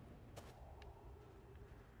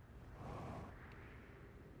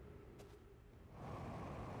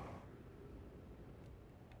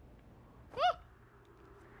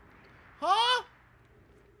 Huh?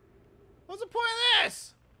 What's the point of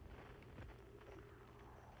this?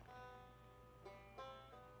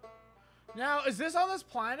 Now, is this on this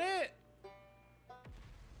planet?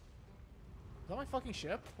 Is that my fucking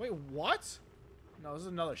ship? Wait, what? No, this is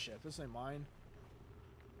another ship. This ain't mine.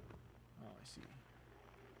 Oh, I see.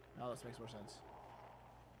 Now this makes more sense.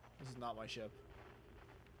 This is not my ship.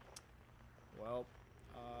 Well,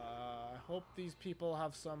 I hope these people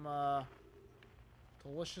have some,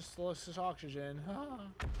 delicious, delicious oxygen.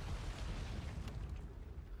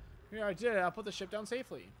 Yeah, I did it. I put the ship down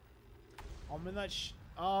safely. In that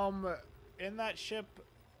ship.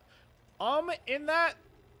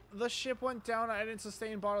 The ship went down. I didn't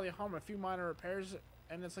sustain bodily harm. A few minor repairs,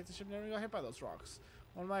 and it's like the ship never got hit by those rocks.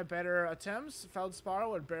 One of my better attempts, Feldspar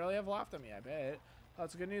would barely have laughed at me. I bet.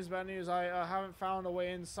 That's good news. Bad news. I haven't found a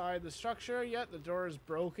way inside the structure yet. The door is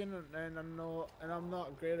broken, and I'm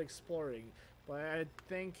not great at exploring. But I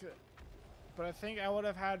think I would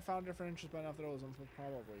have found different interest by now if there was one,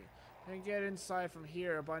 probably. I can get inside from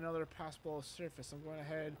here by another passable surface. I'm going to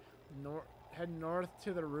head north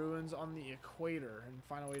to the ruins on the equator and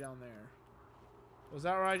find a way down there. Was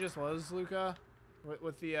that where I just was, Luca?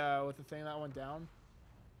 With the thing that went down?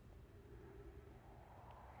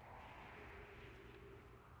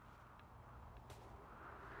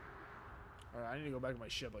 Alright, I need to go back to my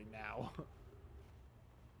ship like now.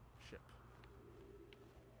 Ship.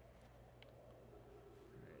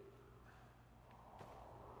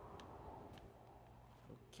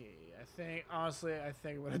 Okay, honestly, I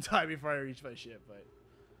think I'm gonna die before I reach my ship, but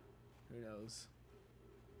who knows?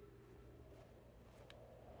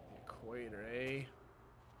 The equator, eh?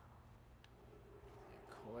 The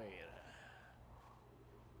equator.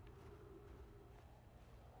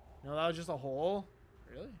 No, that was just a hole?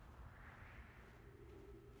 Really?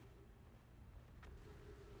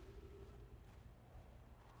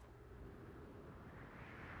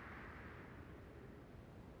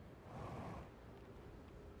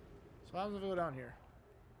 So how does it go down here?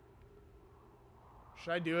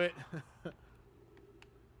 Should I do it?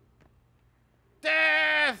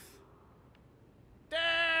 Death!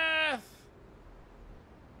 Death!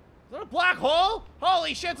 Is that a black hole?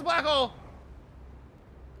 Holy shit, it's a black hole!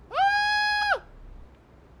 Ah!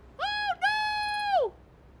 Oh no!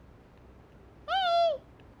 Oh!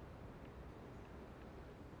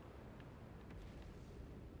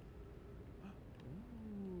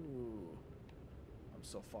 Ooh. I'm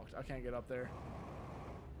so fucked. I can't get up there.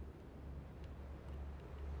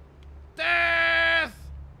 Death!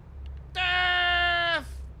 Death!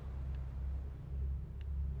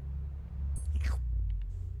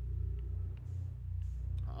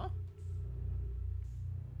 Huh?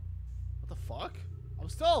 What the fuck? I'm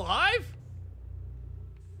still alive?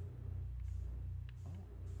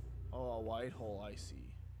 Oh, a white hole, I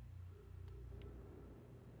see.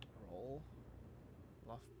 Roll.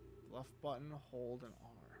 Left button, hold, and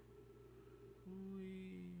R.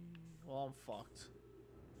 Whee. Well, I'm fucked.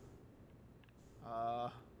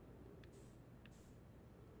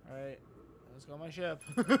 Alright. Let's go on my ship.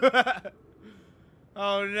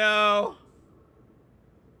 Oh no.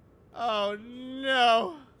 Oh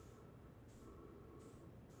no.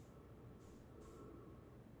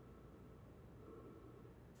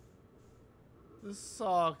 This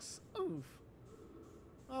sucks. Oof.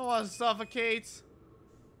 I don't want to suffocate.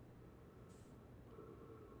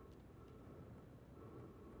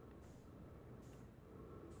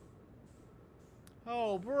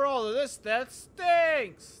 Oh, bro, that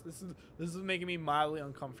stinks. This is making me mildly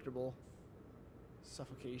uncomfortable.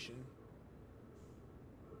 Suffocation.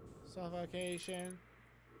 Suffocation.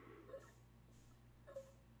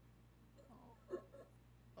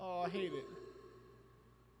 Oh, I hate it.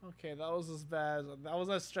 Okay, that was as bad. That was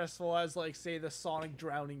as stressful as, like, say, the Sonic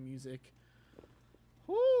drowning music.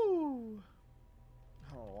 Woo!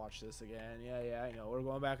 I don't want to watch this again. Yeah, I know. We're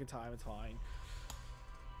going back in time. It's fine.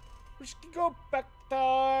 We should go back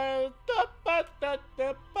time.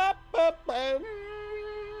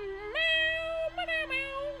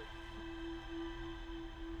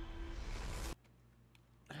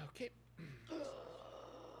 Okay.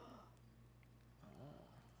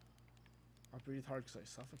 I breathe hard because I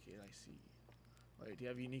suffocate, I see. Wait, do you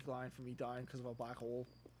have a unique line for me dying because of a black hole?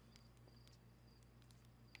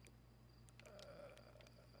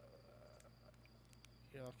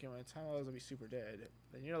 You're lucky by the time I was gonna be super dead.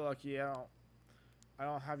 Then you're lucky I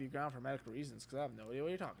don't have you ground for medical reasons because I have no idea what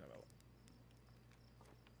you're talking about.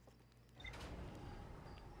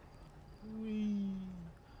 Whee.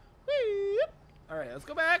 Whee. Alright, let's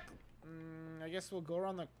go back. I guess we'll go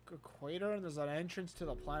around the equator and there's an entrance to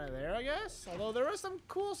the planet there, I guess. Although there was some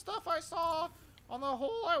cool stuff I saw on the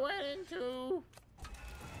hole I went into.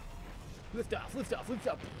 Lift off, lift off, lift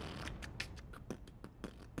off.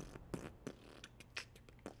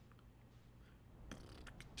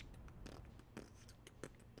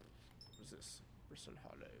 What is this? Bristol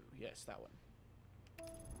Hollow. Yes, that one.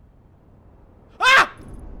 Ah!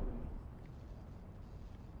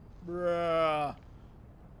 Bruh.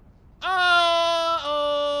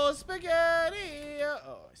 Oh, spaghetti.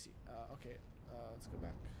 Oh, I see. Okay. Let's go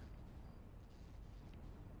back.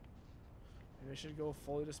 Maybe I should go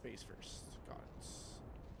fully to space first. Got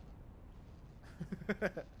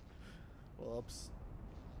it. Whoops.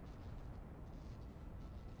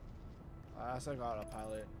 Last I got a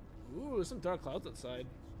pilot. Ooh, there's some dark clouds outside.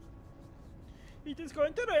 It is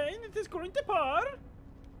going to rain. It is going to pour.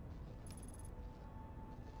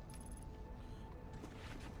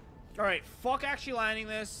 Alright, fuck actually landing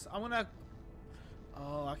this. I'm gonna...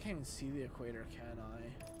 Oh, I can't even see the equator, can I?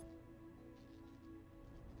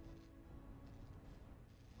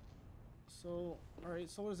 So, alright,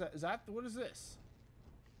 so what is that? What is this?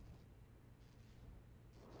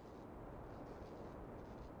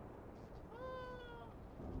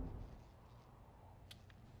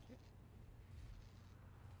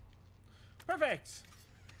 Perfect!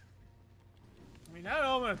 I mean, that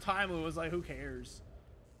moment of time it was like, who cares?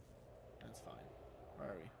 That's fine. Where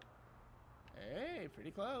are we? Hey,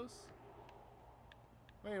 pretty close.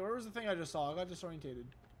 Wait, where was the thing I just saw? I got disorientated.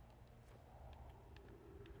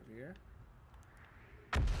 Over here?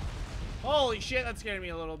 Holy shit, that scared me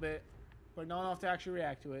a little bit. But not enough to actually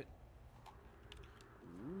react to it.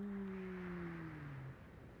 Ooh.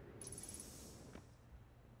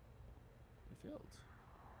 It filled.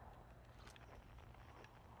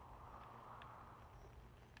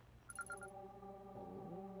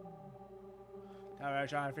 Tower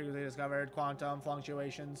trying frequently discovered quantum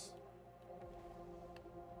fluctuations.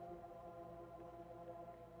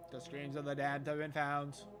 The screens of the damned have been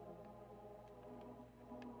found.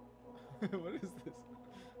 What is this?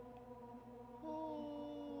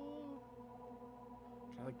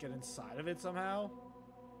 like get inside of it somehow.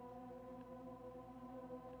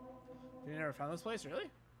 You never found this place, really?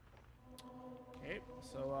 Okay,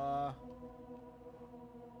 so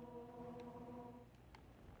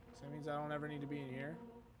so that means I don't ever need to be in here.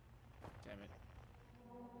 Damn it.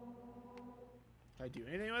 Can I do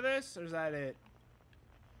anything with this, or is that it?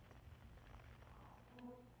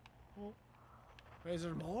 Oh. Wait, is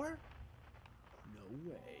there more? No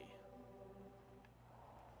way.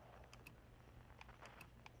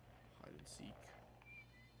 Hide and seek.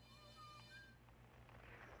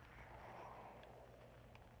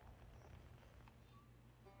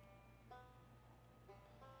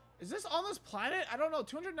 Is this on this planet? I don't know.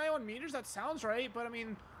 291 meters? That sounds right, but I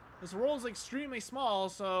mean, this world's extremely small,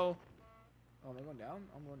 so... Oh, am I going down?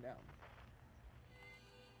 I'm going down.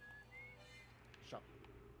 Shop.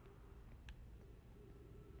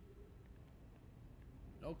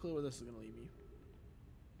 No clue where this is going to lead me.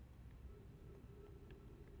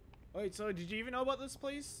 Wait, so did you even know about this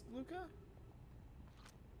place, Luca?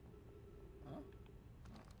 Huh?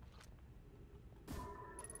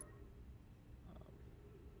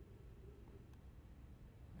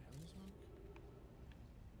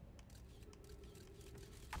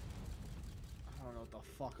 I don't know what the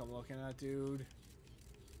fuck I'm looking at, dude.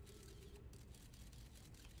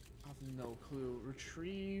 I have no clue.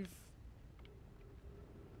 Retrieve.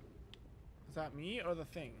 Is that me or the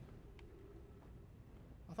thing?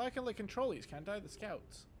 I thought I could like control these, can't I? The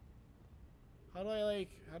scouts. How do I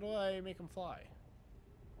make them fly?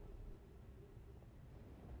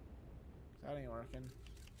 That ain't working.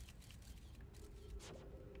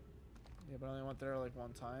 Yeah, but I only went there like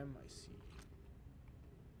one time. I see.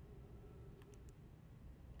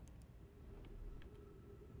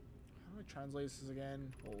 How do I translate this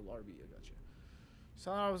again? Hold RB, I got you.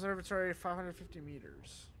 Sonar Observatory, 550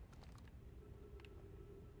 meters.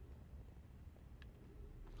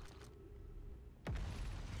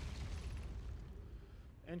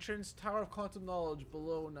 Entrance, Tower of Quantum Knowledge,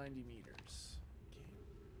 below 90 meters.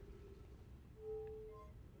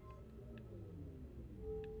 Okay.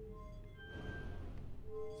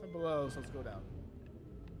 So below, so let's go down.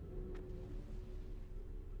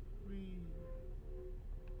 Whee.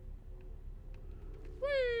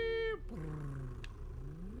 Whee.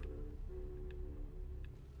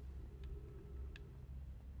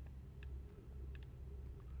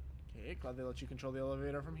 Okay, glad they let you control the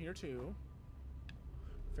elevator from here too.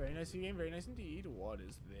 Very nice game, very nice indeed. What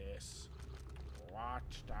is this? What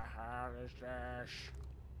the hell is this?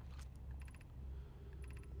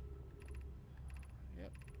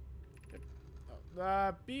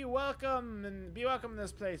 Yep. Be welcome and be welcome in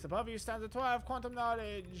this place. Above you stands a tower of quantum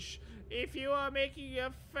knowledge. If you are making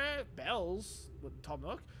your first bells with Tom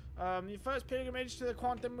Nook, your first pilgrimage to the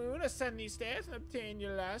quantum moon, ascend these stairs and obtain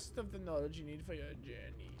your last of the knowledge you need for your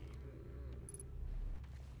journey.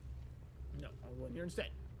 No, I'll go in here instead.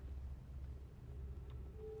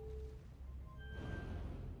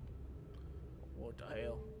 What the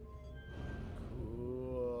hell?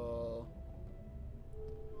 Cool.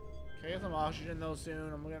 Okay, get some oxygen though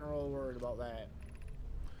soon. I'm getting real worried about that.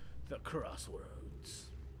 The crossroads.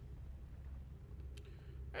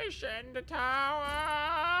 Ascend the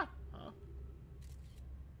tower! Huh?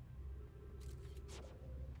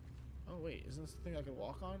 Oh wait, isn't this the thing I can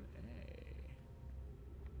walk on? Hey.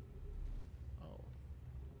 Oh.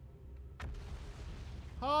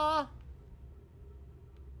 Huh?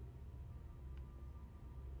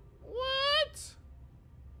 What?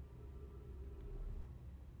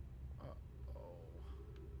 Uh-oh.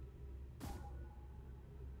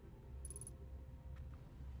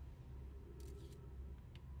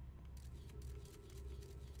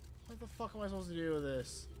 What the fuck am I supposed to do with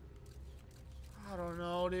this? I don't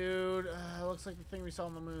know, dude. It looks like the thing we saw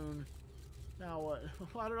on the moon. Now what?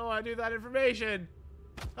 I don't know how to do that information.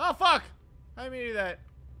 Oh, fuck! I didn't mean to do that.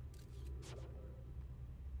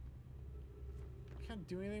 Can't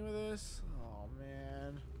do anything with this. Oh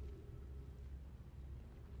man,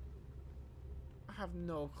 I have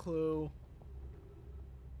no clue.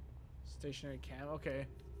 Stationary cam. Okay,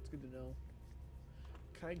 it's good to know.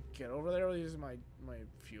 Can I get over there with using my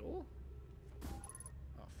fuel?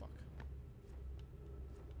 Oh fuck.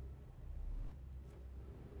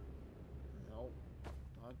 Nope.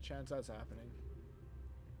 Not a chance that's happening.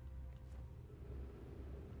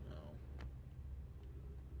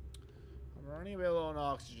 I'm running a bit low on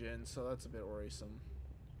oxygen, so that's a bit worrisome.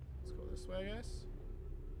 Let's go this way, I guess.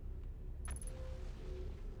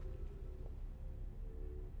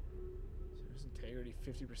 Service integrity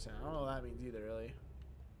 50%. I don't know what that means either, really.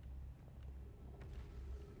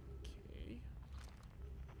 Okay.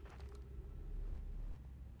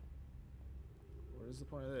 Where does the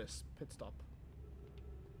point of this? Pit stop.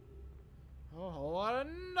 Oh, a whole lot of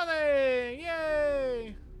nothing!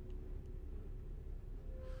 Yay!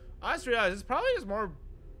 I just realized it's probably just more...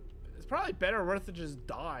 It's probably better worth to just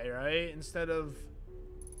die, right? Instead of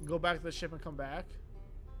go back to the ship and come back.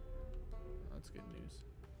 That's good news.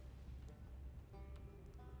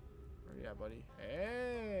 Where you at, buddy?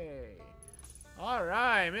 Hey!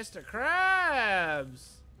 Alright, Mr.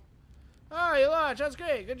 Krabs! Oh, you launched. That's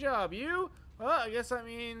great. Good job. You? Well, I guess that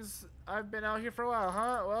means I've been out here for a while,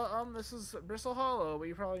 huh? Well, this is Bristol Hollow, but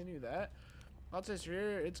you probably knew that. I'll test you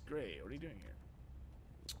here. It's great. What are you doing here?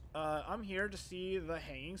 I'm here to see the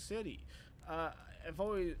Hanging City. It's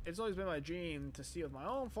always been my dream to see with my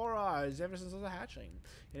own 4 eyes ever since I was a hatchling.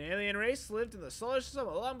 An alien race lived in the solar system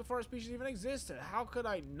long before our species even existed. How could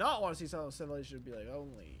I not want to see some civilization be like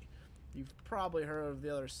only? You've probably heard of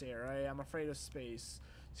the other say, right? I'm afraid of space.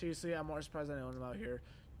 Seriously, I'm more surprised than anyone about here.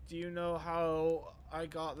 Do you know how I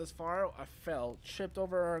got this far? I fell, tripped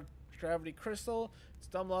over a gravity crystal. It's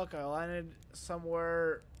dumb luck. I landed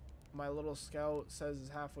somewhere my little scout says is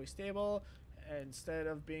halfway stable, instead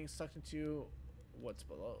of being sucked into what's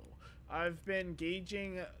below. I've been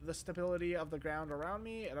gauging the stability of the ground around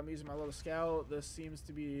me, and I'm using my little scout. This seems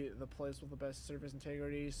to be the place with the best surface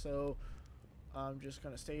integrity, so I'm just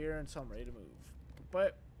gonna stay here until I'm ready to move.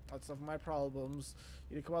 But that's enough of my problems.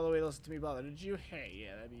 You didn't come all the way to listen to me about that, did you? Hey,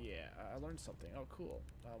 yeah, I learned something. Oh, cool.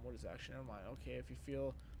 What is action? Never mind. Okay, if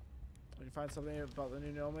you find something about the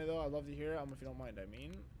new Nome, though, I'd love to hear it. If you don't mind, I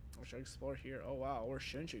mean. Or should I explore here? Oh, wow. Or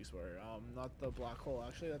shouldn't you explore? Not the black hole.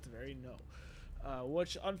 Actually, that's very no.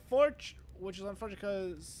 Which is unfortunate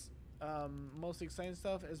because most of the exciting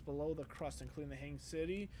stuff is below the crust, including the Hang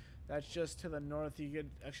City. That's just to the north. You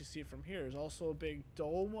could actually see it from here. There's also a big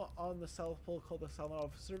dome on the South Pole called the Southern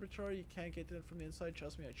Observatory. You can't get to it from the inside.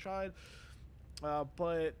 Trust me, I tried.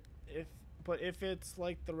 But if it's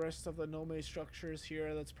like the rest of the Nome structures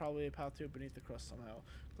here, that's probably a path to it beneath the crust somehow.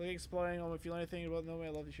 Click exploring. If you know anything about Nome,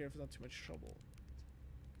 I'd love to hear if it's not too much trouble.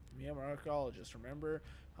 Me, I'm an archaeologist, remember?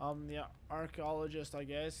 The archaeologist, I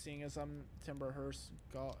guess, seeing as I'm Timberhurst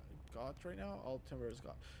got right now. All Timber is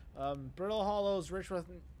got. Brittle Hollow is rich with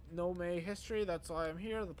Nome history. That's why I'm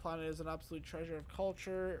here. The planet is an absolute treasure of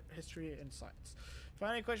culture, history, and science. If you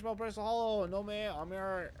have any question about Bristol Hollow and Nome, I'm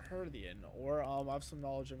your Herdian, or I have some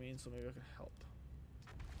knowledge, so maybe I can help.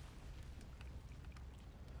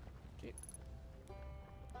 Okay.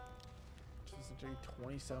 Just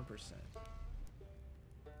 27%.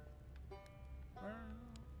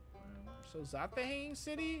 So is that the Hanging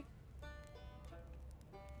City?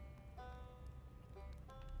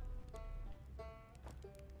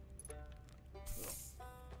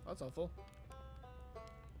 That's helpful.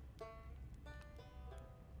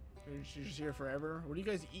 You're just here forever. What do you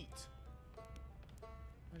guys eat?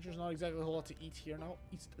 There's not exactly a whole lot to eat here. No,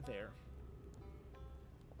 eat there.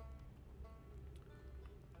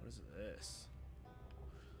 What is this?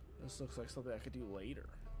 This looks like something I could do later.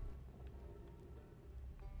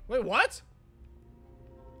 Wait, what?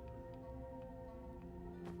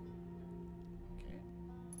 Okay.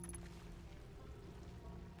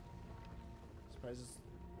 Surprises.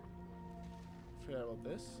 Forgot about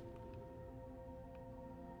this.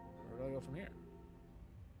 Where do I go from here?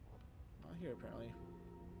 Not here, apparently.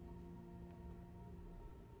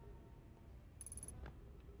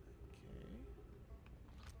 Okay.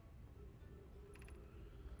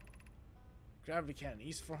 Gravity cannon,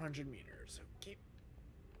 east 400 meters. Okay.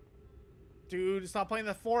 Dude, stop playing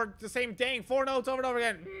the same dang 4 notes over and over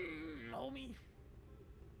again. Homie.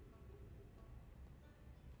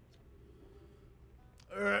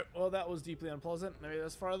 Alright, well that was deeply unpleasant. Maybe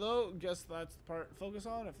this far though. Guess that's the part to focus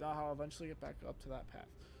on. If not, I'll eventually get back up to that path.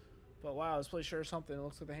 But wow, this place sure is something. It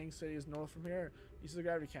looks like the Hang City is north from here. East of the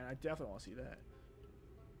gravity cannon. I definitely want to see that.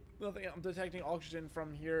 Nothing. I'm detecting oxygen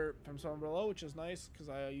from here, from somewhere below, which is nice because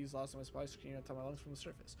I used lots of my supply screen to my lungs from the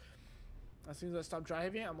surface. As soon as I stop dry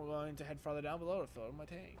heaving, I'm going to head farther down below to fill up my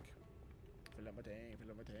tank. Fill up my tank, fill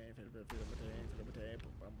up my tank, fill up my tank, fill up my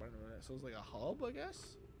tank. So it's like a hub, I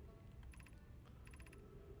guess?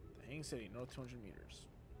 The Hang City, north 200 meters.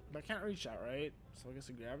 But I can't reach that, right? So I guess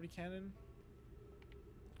a gravity cannon?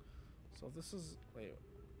 So if this is... Wait.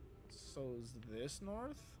 So is this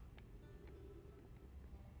north?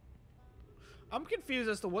 I'm confused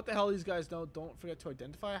as to what the hell these guys don't forget to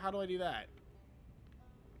identify. How do I do that?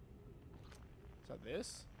 Is that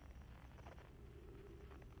this?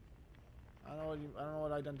 I don't know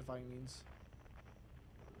what identifying means.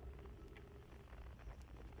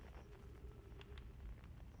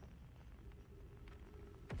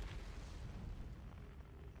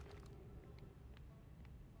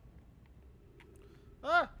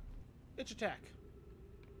 Ah! Itch attack.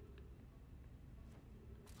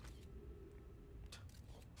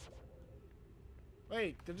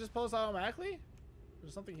 Wait, did it just post automatically?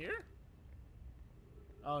 There's something here?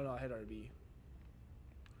 Oh no, I hit RB.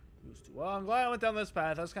 Well, I'm glad I went down this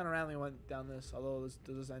path. I was kind of randomly went down this, although this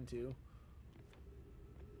does end too.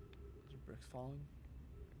 There's bricks falling.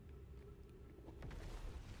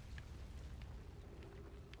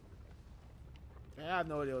 I have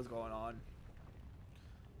no idea what's going on.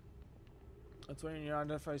 That's when you're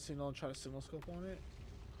identify signal and try to signal scope on it.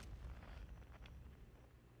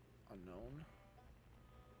 Unknown.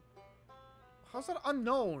 How's that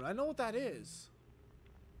unknown? I know what that is.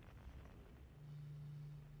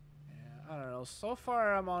 Yeah, I don't know. So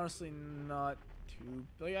far, I'm honestly not too...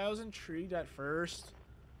 Like, I was intrigued at first.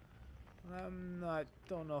 But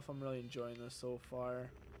don't know if I'm really enjoying this so far.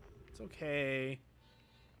 It's okay.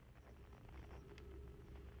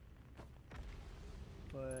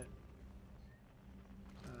 But...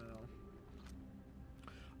 I don't know.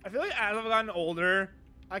 I feel like as I've gotten older,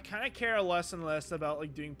 I kind of care less and less about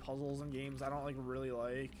like doing puzzles in games I don't like really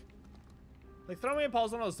like. Like throw me a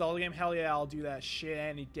puzzle in a Zelda game, hell yeah, I'll do that shit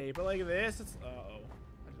any day. But like this, it's I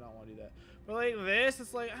did not want to do that. But like this,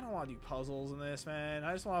 it's like I don't want to do puzzles in this, man.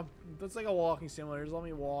 I just want to. It's like a walking simulator. Just let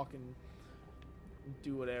me walk and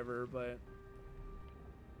do whatever. But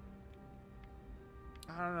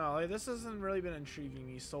I don't know. Like this hasn't really been intriguing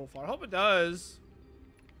me so far. I hope it does.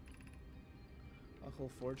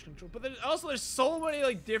 Alcohol forge control, but then also there's so many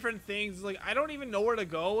like different things. Like I don't even know where to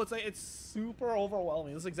go. It's like it's super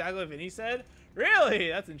overwhelming. That's exactly what Vinny said. Really?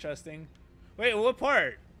 That's interesting. Wait, what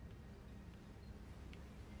part?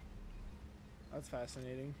 That's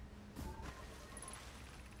fascinating.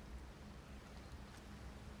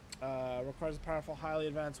 Requires a powerful, highly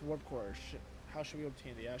advanced warp core. How should we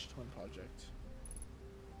obtain the Ash Twin project?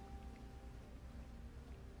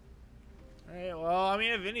 Alright, well, I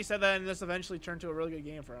mean, if Vinny said that and this eventually turned to a really good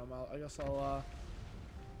game for him, I guess I'll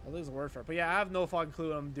lose a word for it. But yeah, I have no fucking clue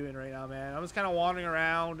what I'm doing right now, man. I'm just kind of wandering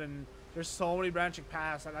around, and there's so many branching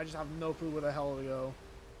paths, and I just have no clue where the hell to go.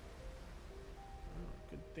 Oh,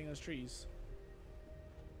 good thing there's trees.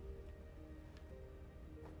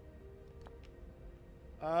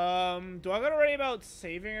 Do I gotta worry about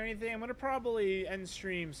saving or anything? I'm gonna probably end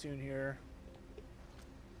stream soon here.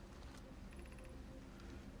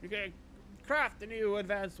 You can craft the new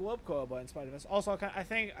advanced warp core by inspired of this. Also, I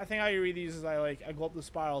think how you read these is I go up the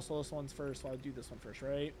spiral, so this one's first, so I'll do this one first,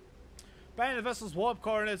 right? Banning the vessel's warp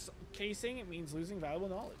core in its casing, it means losing valuable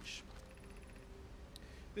knowledge.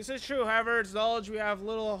 This is true, however, it's knowledge we have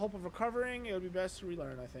little hope of recovering. It would be best to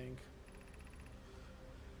relearn, I think.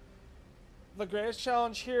 The greatest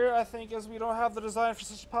challenge here, I think, is we don't have the design for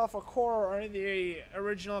such a powerful core or any of the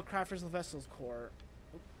original crafters of the vessel's core.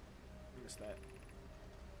 Oop, I missed that.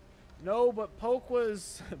 No, but Poke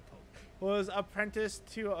was apprenticed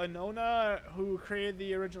to Anona, who created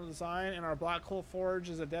the original design, and our Black Hole Forge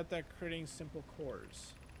is adept at creating simple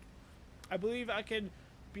cores. I believe I could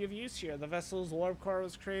be of use here. The vessel's warp core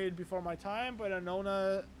was created before my time, but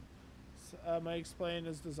Anona might explain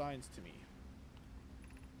his designs to me.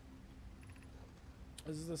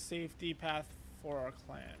 This is the safety path for our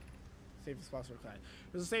clan. Safest path for our clan.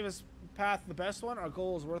 This is the safest path, the best one. Our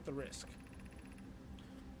goal is worth the risk.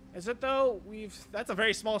 Is it though? That's a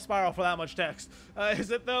very small spiral for that much text. Is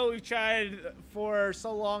it though? We've tried for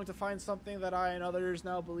so long to find something that I and others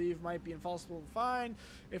now believe might be impossible to find.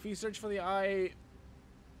 If we search for the eye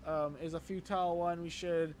is a futile one, we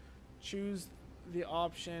should choose the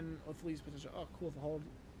option with least potential. Oh, cool. If I hold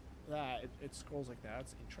that, it scrolls like that.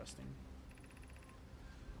 That's interesting.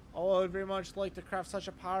 Oh, I would very much like to craft such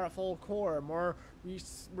a powerful core.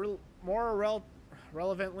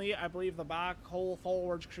 Relevantly, I believe the Black Hole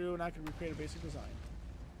Forge crew and I can recreate a basic design.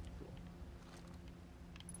 Cool.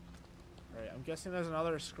 Alright, I'm guessing there's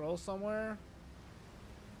another scroll somewhere.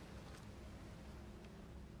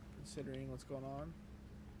 Considering what's going on.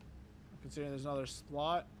 Considering there's another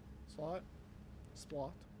Splot. Still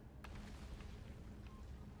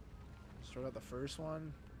got the first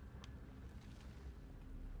one.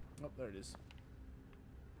 Oh, there it is.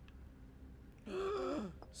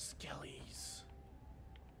 Skellies.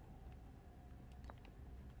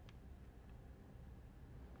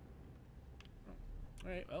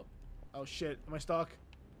 Alright, well. Oh shit, am I stuck?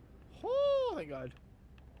 Oh, thank God.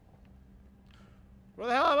 Where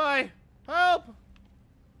the hell am I? Help!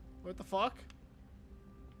 What the fuck?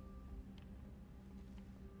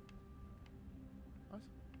 What?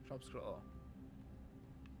 Drop scroll.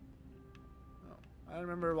 I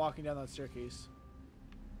remember walking down that staircase.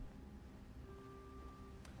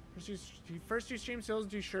 First two streams, he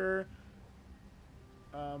wasn't too sure.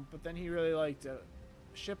 But then he really liked it.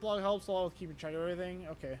 Ship log helps a lot with keeping track of everything.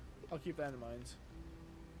 Okay, I'll keep that in mind.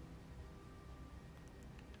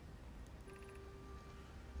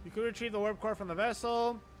 You could retrieve the warp core from the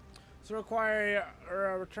vessel. To require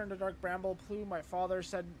a return to Dark Bramble Plume, my father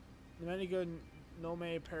said many good no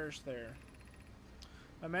may perish there.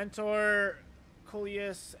 My mentor,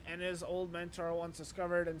 Coleus, and his old mentor once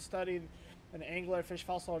discovered and studied an anglerfish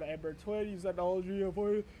fossil at Amber Twin. Used that knowledge to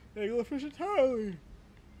avoid anglerfish entirely.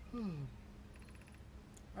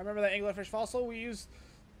 I remember the anglerfish fossil we used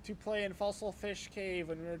to play in Fossil Fish Cave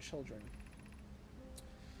when we were children.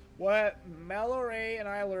 What Mallory and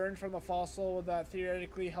I learned from the fossil would that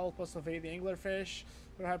theoretically help us evade the anglerfish,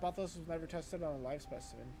 but our hypothesis was never tested on a live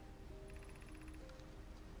specimen.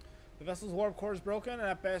 The vessel's warp core is broken, and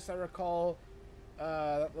at best I recall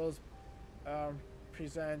that those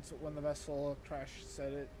present when the vessel crash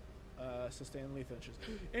said it sustained lethal injuries.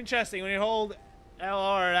 Interesting. When you hold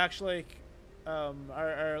LR, it actually,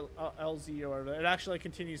 or LZ or whatever, it actually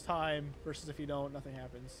continues time, versus if you don't, nothing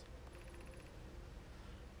happens.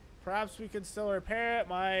 Perhaps we could still repair it.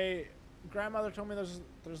 My grandmother told me there's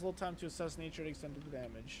little time to assess nature and extent of the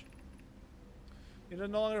damage. It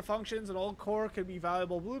no longer functions. An old core could be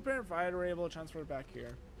valuable blueprint if I were able to transfer it back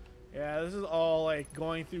here. Yeah, this is all like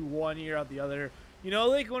going through one ear out the other. You know,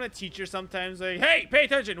 like when a teacher sometimes like, hey, pay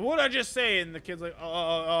attention, what did I just say? And the kid's like,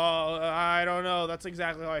 oh, I don't know. That's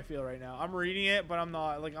exactly how I feel right now. I'm reading it, but I'm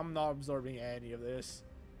not absorbing any of this.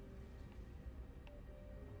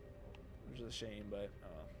 Which is a shame, but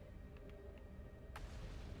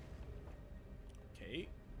okay.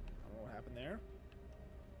 I don't know what happened there.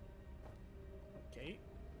 Okay.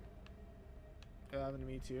 That happened to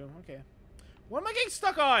me too. Okay. What am I getting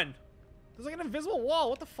stuck on? There's like an invisible wall.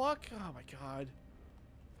 What the fuck? Oh my god.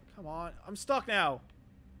 Come on. I'm stuck now.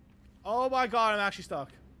 Oh my god, I'm actually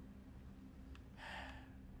stuck.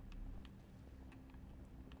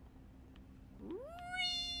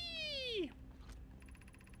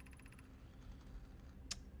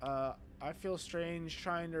 I feel strange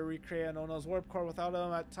trying to recreate Anona's warp core without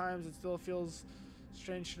him. At times it still feels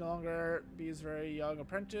strange to no longer be his very young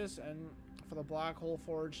apprentice, and for the black hole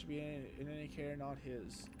forge to be in any care not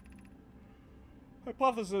his.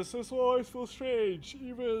 Hypothesis, this will always feel strange.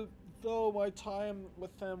 Even though my time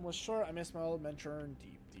with them was short, I miss my old mentor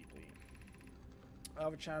deeply. I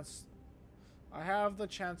have the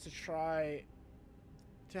chance to try.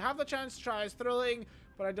 To have the chance to try is thrilling,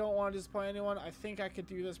 but I don't want to disappoint anyone. I think I could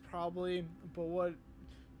do this probably, but what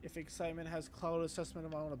if excitement has clouded assessment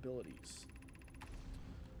of my own abilities?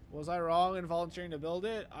 Was I wrong in volunteering to build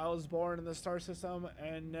it? I was born in the star system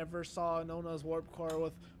and never saw Nona's warp core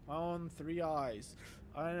with my own 3 eyes.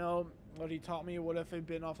 I know what he taught me would have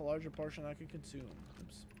been off a larger portion I could consume.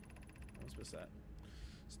 Oops. Almost missed that.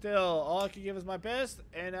 Still, all I could give is my best,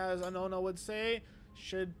 and as Anona would say,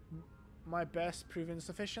 should my best prove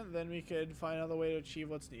insufficient, then we could find another way to achieve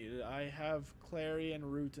what's needed. I have Clary and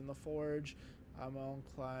Root in the forge. I'm my own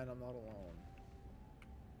client. I'm not alone.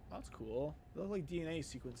 That's cool. They look like DNA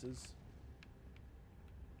sequences.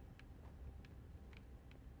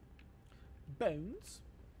 Bones.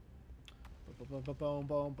 Bone,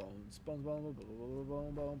 bones.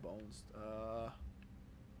 Bones.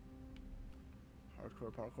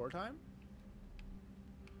 Hardcore parkour time?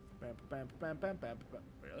 Bam, bam, bam, bam, bam, bam.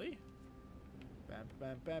 Really? Bam,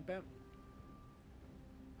 bam, bam, bam.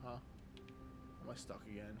 Huh? Am I stuck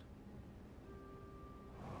again?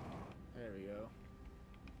 There we go.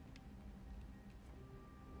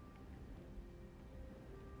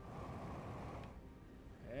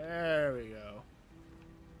 There we go.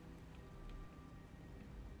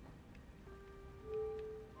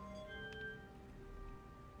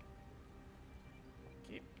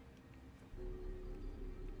 Keep.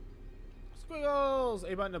 Squiggles!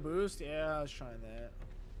 A button to boost? Yeah, I was trying that.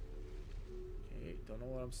 Okay, don't know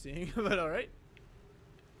what I'm seeing, but alright.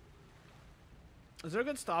 Is there a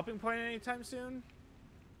good stopping point anytime soon?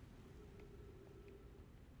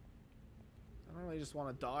 I don't really just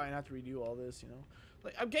want to die and have to redo all this, you know?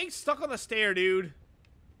 Like, I'm getting stuck on the stair, dude.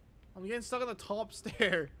 I'm getting stuck on the top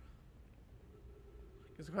stair.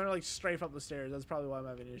 Because I'm kind of like strafe up the stairs. That's probably why I'm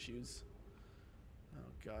having issues.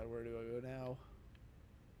 Oh god, where do I go now?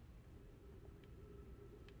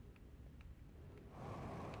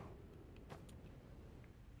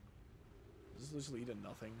 Does this lead to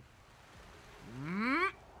nothing?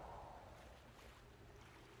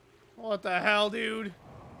 What the hell, dude?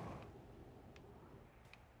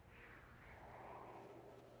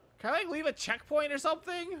 Can I like leave a checkpoint or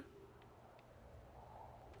something?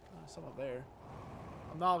 Oh, some up there.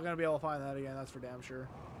 I'm not gonna be able to find that again, that's for damn sure.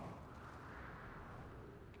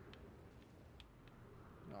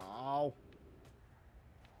 No.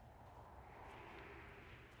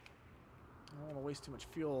 I don't want to waste too much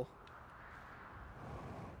fuel.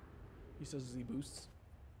 He says he boosts.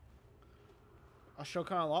 I'll show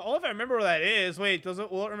kind of long. Oh, if I remember where that is. Wait,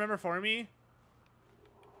 will it remember for me?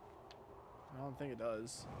 I don't think it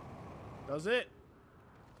does. Does it?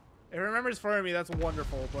 If it remembers for me, that's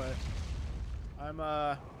wonderful, but I'm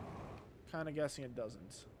kind of guessing it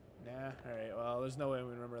doesn't. Nah. All right. Well, there's no way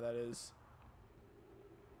we remember where that is.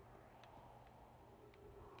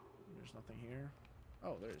 There's nothing here.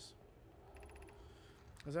 Oh, there's.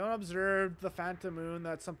 Has anyone observed the phantom moon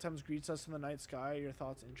that sometimes greets us in the night sky? Your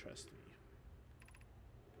thoughts interest me.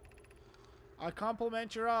 I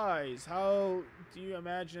compliment your eyes. How do you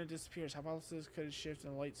imagine it disappears? How else could it shift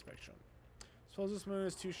in the light spectrum? Suppose this moon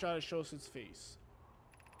is too shy to show us its face.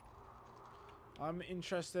 I'm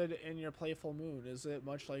interested in your playful moon. Is it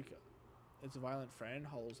much like its violent friend,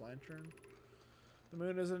 Hollow's lantern? The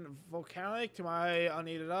moon isn't volcanic to my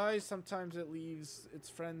unaided eyes. Sometimes it leaves its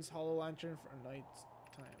friend's hollow lantern for night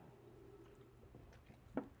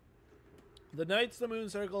time. The nights the moon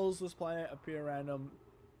circles this planet appear random.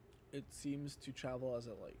 It seems to travel as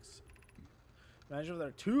it likes. Imagine if there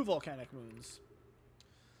are 2 volcanic moons.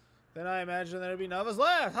 Then I imagine there'd be novas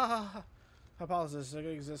left. Ha ha ha. Hypothesis: there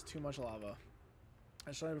could exist too much lava.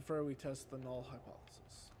 I should prefer we test the null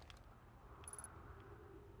hypothesis.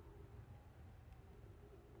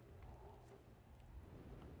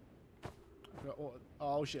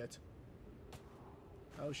 Oh shit.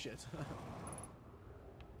 Oh shit.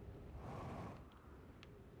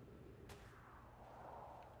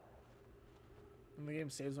 And the game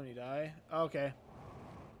saves when you die? Okay.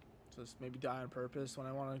 So just maybe die on purpose when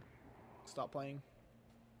I want to stop playing.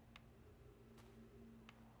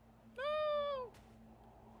 No!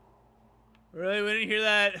 Really? We didn't hear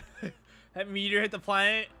that? That meteor hit the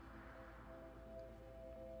planet?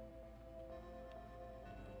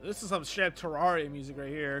 This is some straight up Terraria music right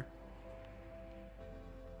here.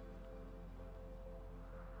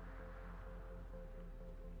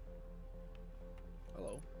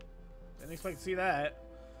 Hello. Didn't expect to see that.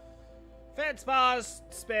 Fence boss,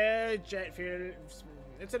 spare, jet fuel.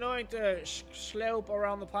 It's annoying to slope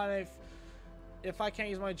around the planet if I can't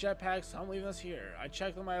use my jetpack, so I'm leaving this here. I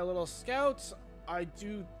checked with my little scouts. I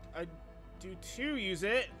do too use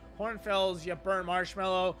it. Hornfells, you burnt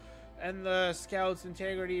marshmallow. And the scout's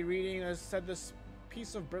integrity reading has said this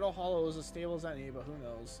piece of brittle hollow is as stable as any, but who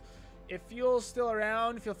knows. If fuel's still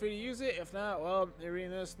around, feel free to use it. If not, well, you're reading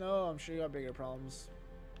this. No, I'm sure you got bigger problems.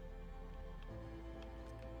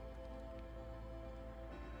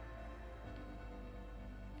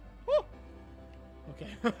 Woo!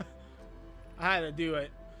 Okay. I had to do it.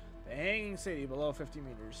 The hanging city below 50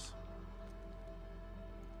 meters.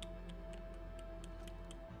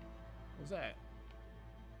 What's that?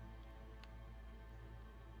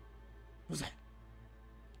 What's that?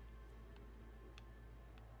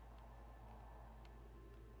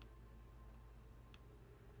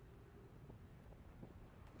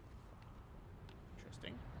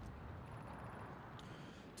 Interesting.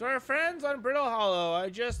 To our friends on Brittle Hollow, I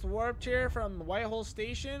just warped here from Whitehole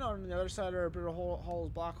Station. On the other side of Brittle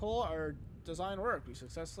Hollow's black hole, our design worked. We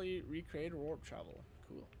successfully recreated warp travel.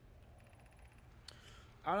 Cool.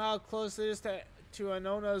 I don't know how close it is to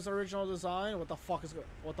Anona's original design. What the fuck is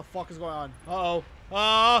going on? Uh-oh.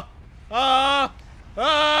 Oh!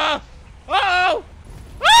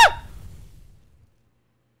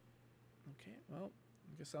 Okay, well,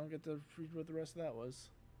 I guess I don't get to read what the rest of that was.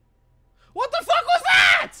 What the fuck was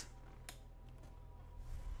that?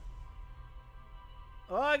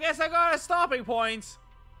 Well, I guess I got a stopping point.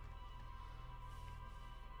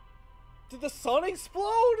 Did the sun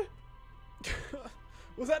explode?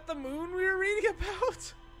 Was that the moon we were reading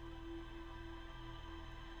about?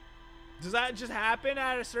 Does that just happen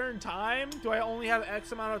at a certain time? Do I only have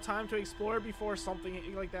X amount of time to explore before something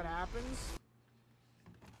like that happens?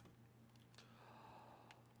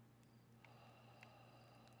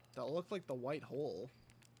 That looked like the white hole.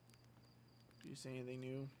 Do you see anything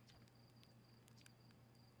new?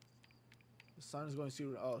 The sun is going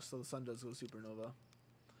super. Oh, so the sun does go supernova.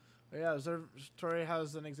 But yeah, the observatory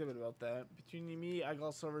has an exhibit about that. Between you and me, I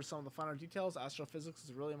gloss over some of the finer details. Astrophysics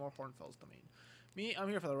is really more Hornfell's domain. Me, I'm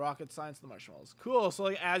here for the rocket science and the marshmallows. Cool. So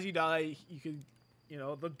like, as you die, you could, you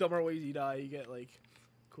know, the dumber ways you die, you get like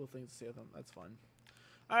cool things to say with them. That's fun.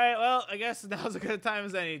 All right. Well, I guess now's a good time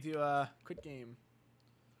as any to quit game.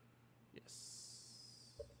 Yes.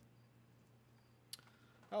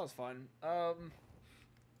 That was fun.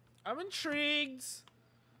 I'm intrigued.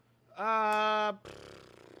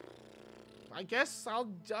 I guess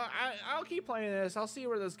I'll keep playing this. I'll see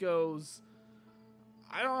where this goes.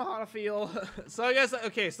 I don't know how to feel. So I guess,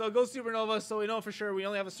 okay, so it goes supernova, so we know for sure we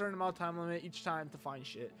only have a certain amount of time limit each time to find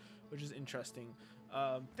shit, which is interesting.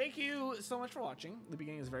 Thank you so much for watching. The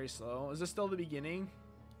beginning is very slow. Is this still the beginning?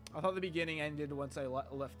 I thought the beginning ended once I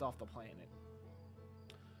left off the planet.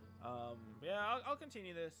 Yeah, I'll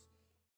continue this.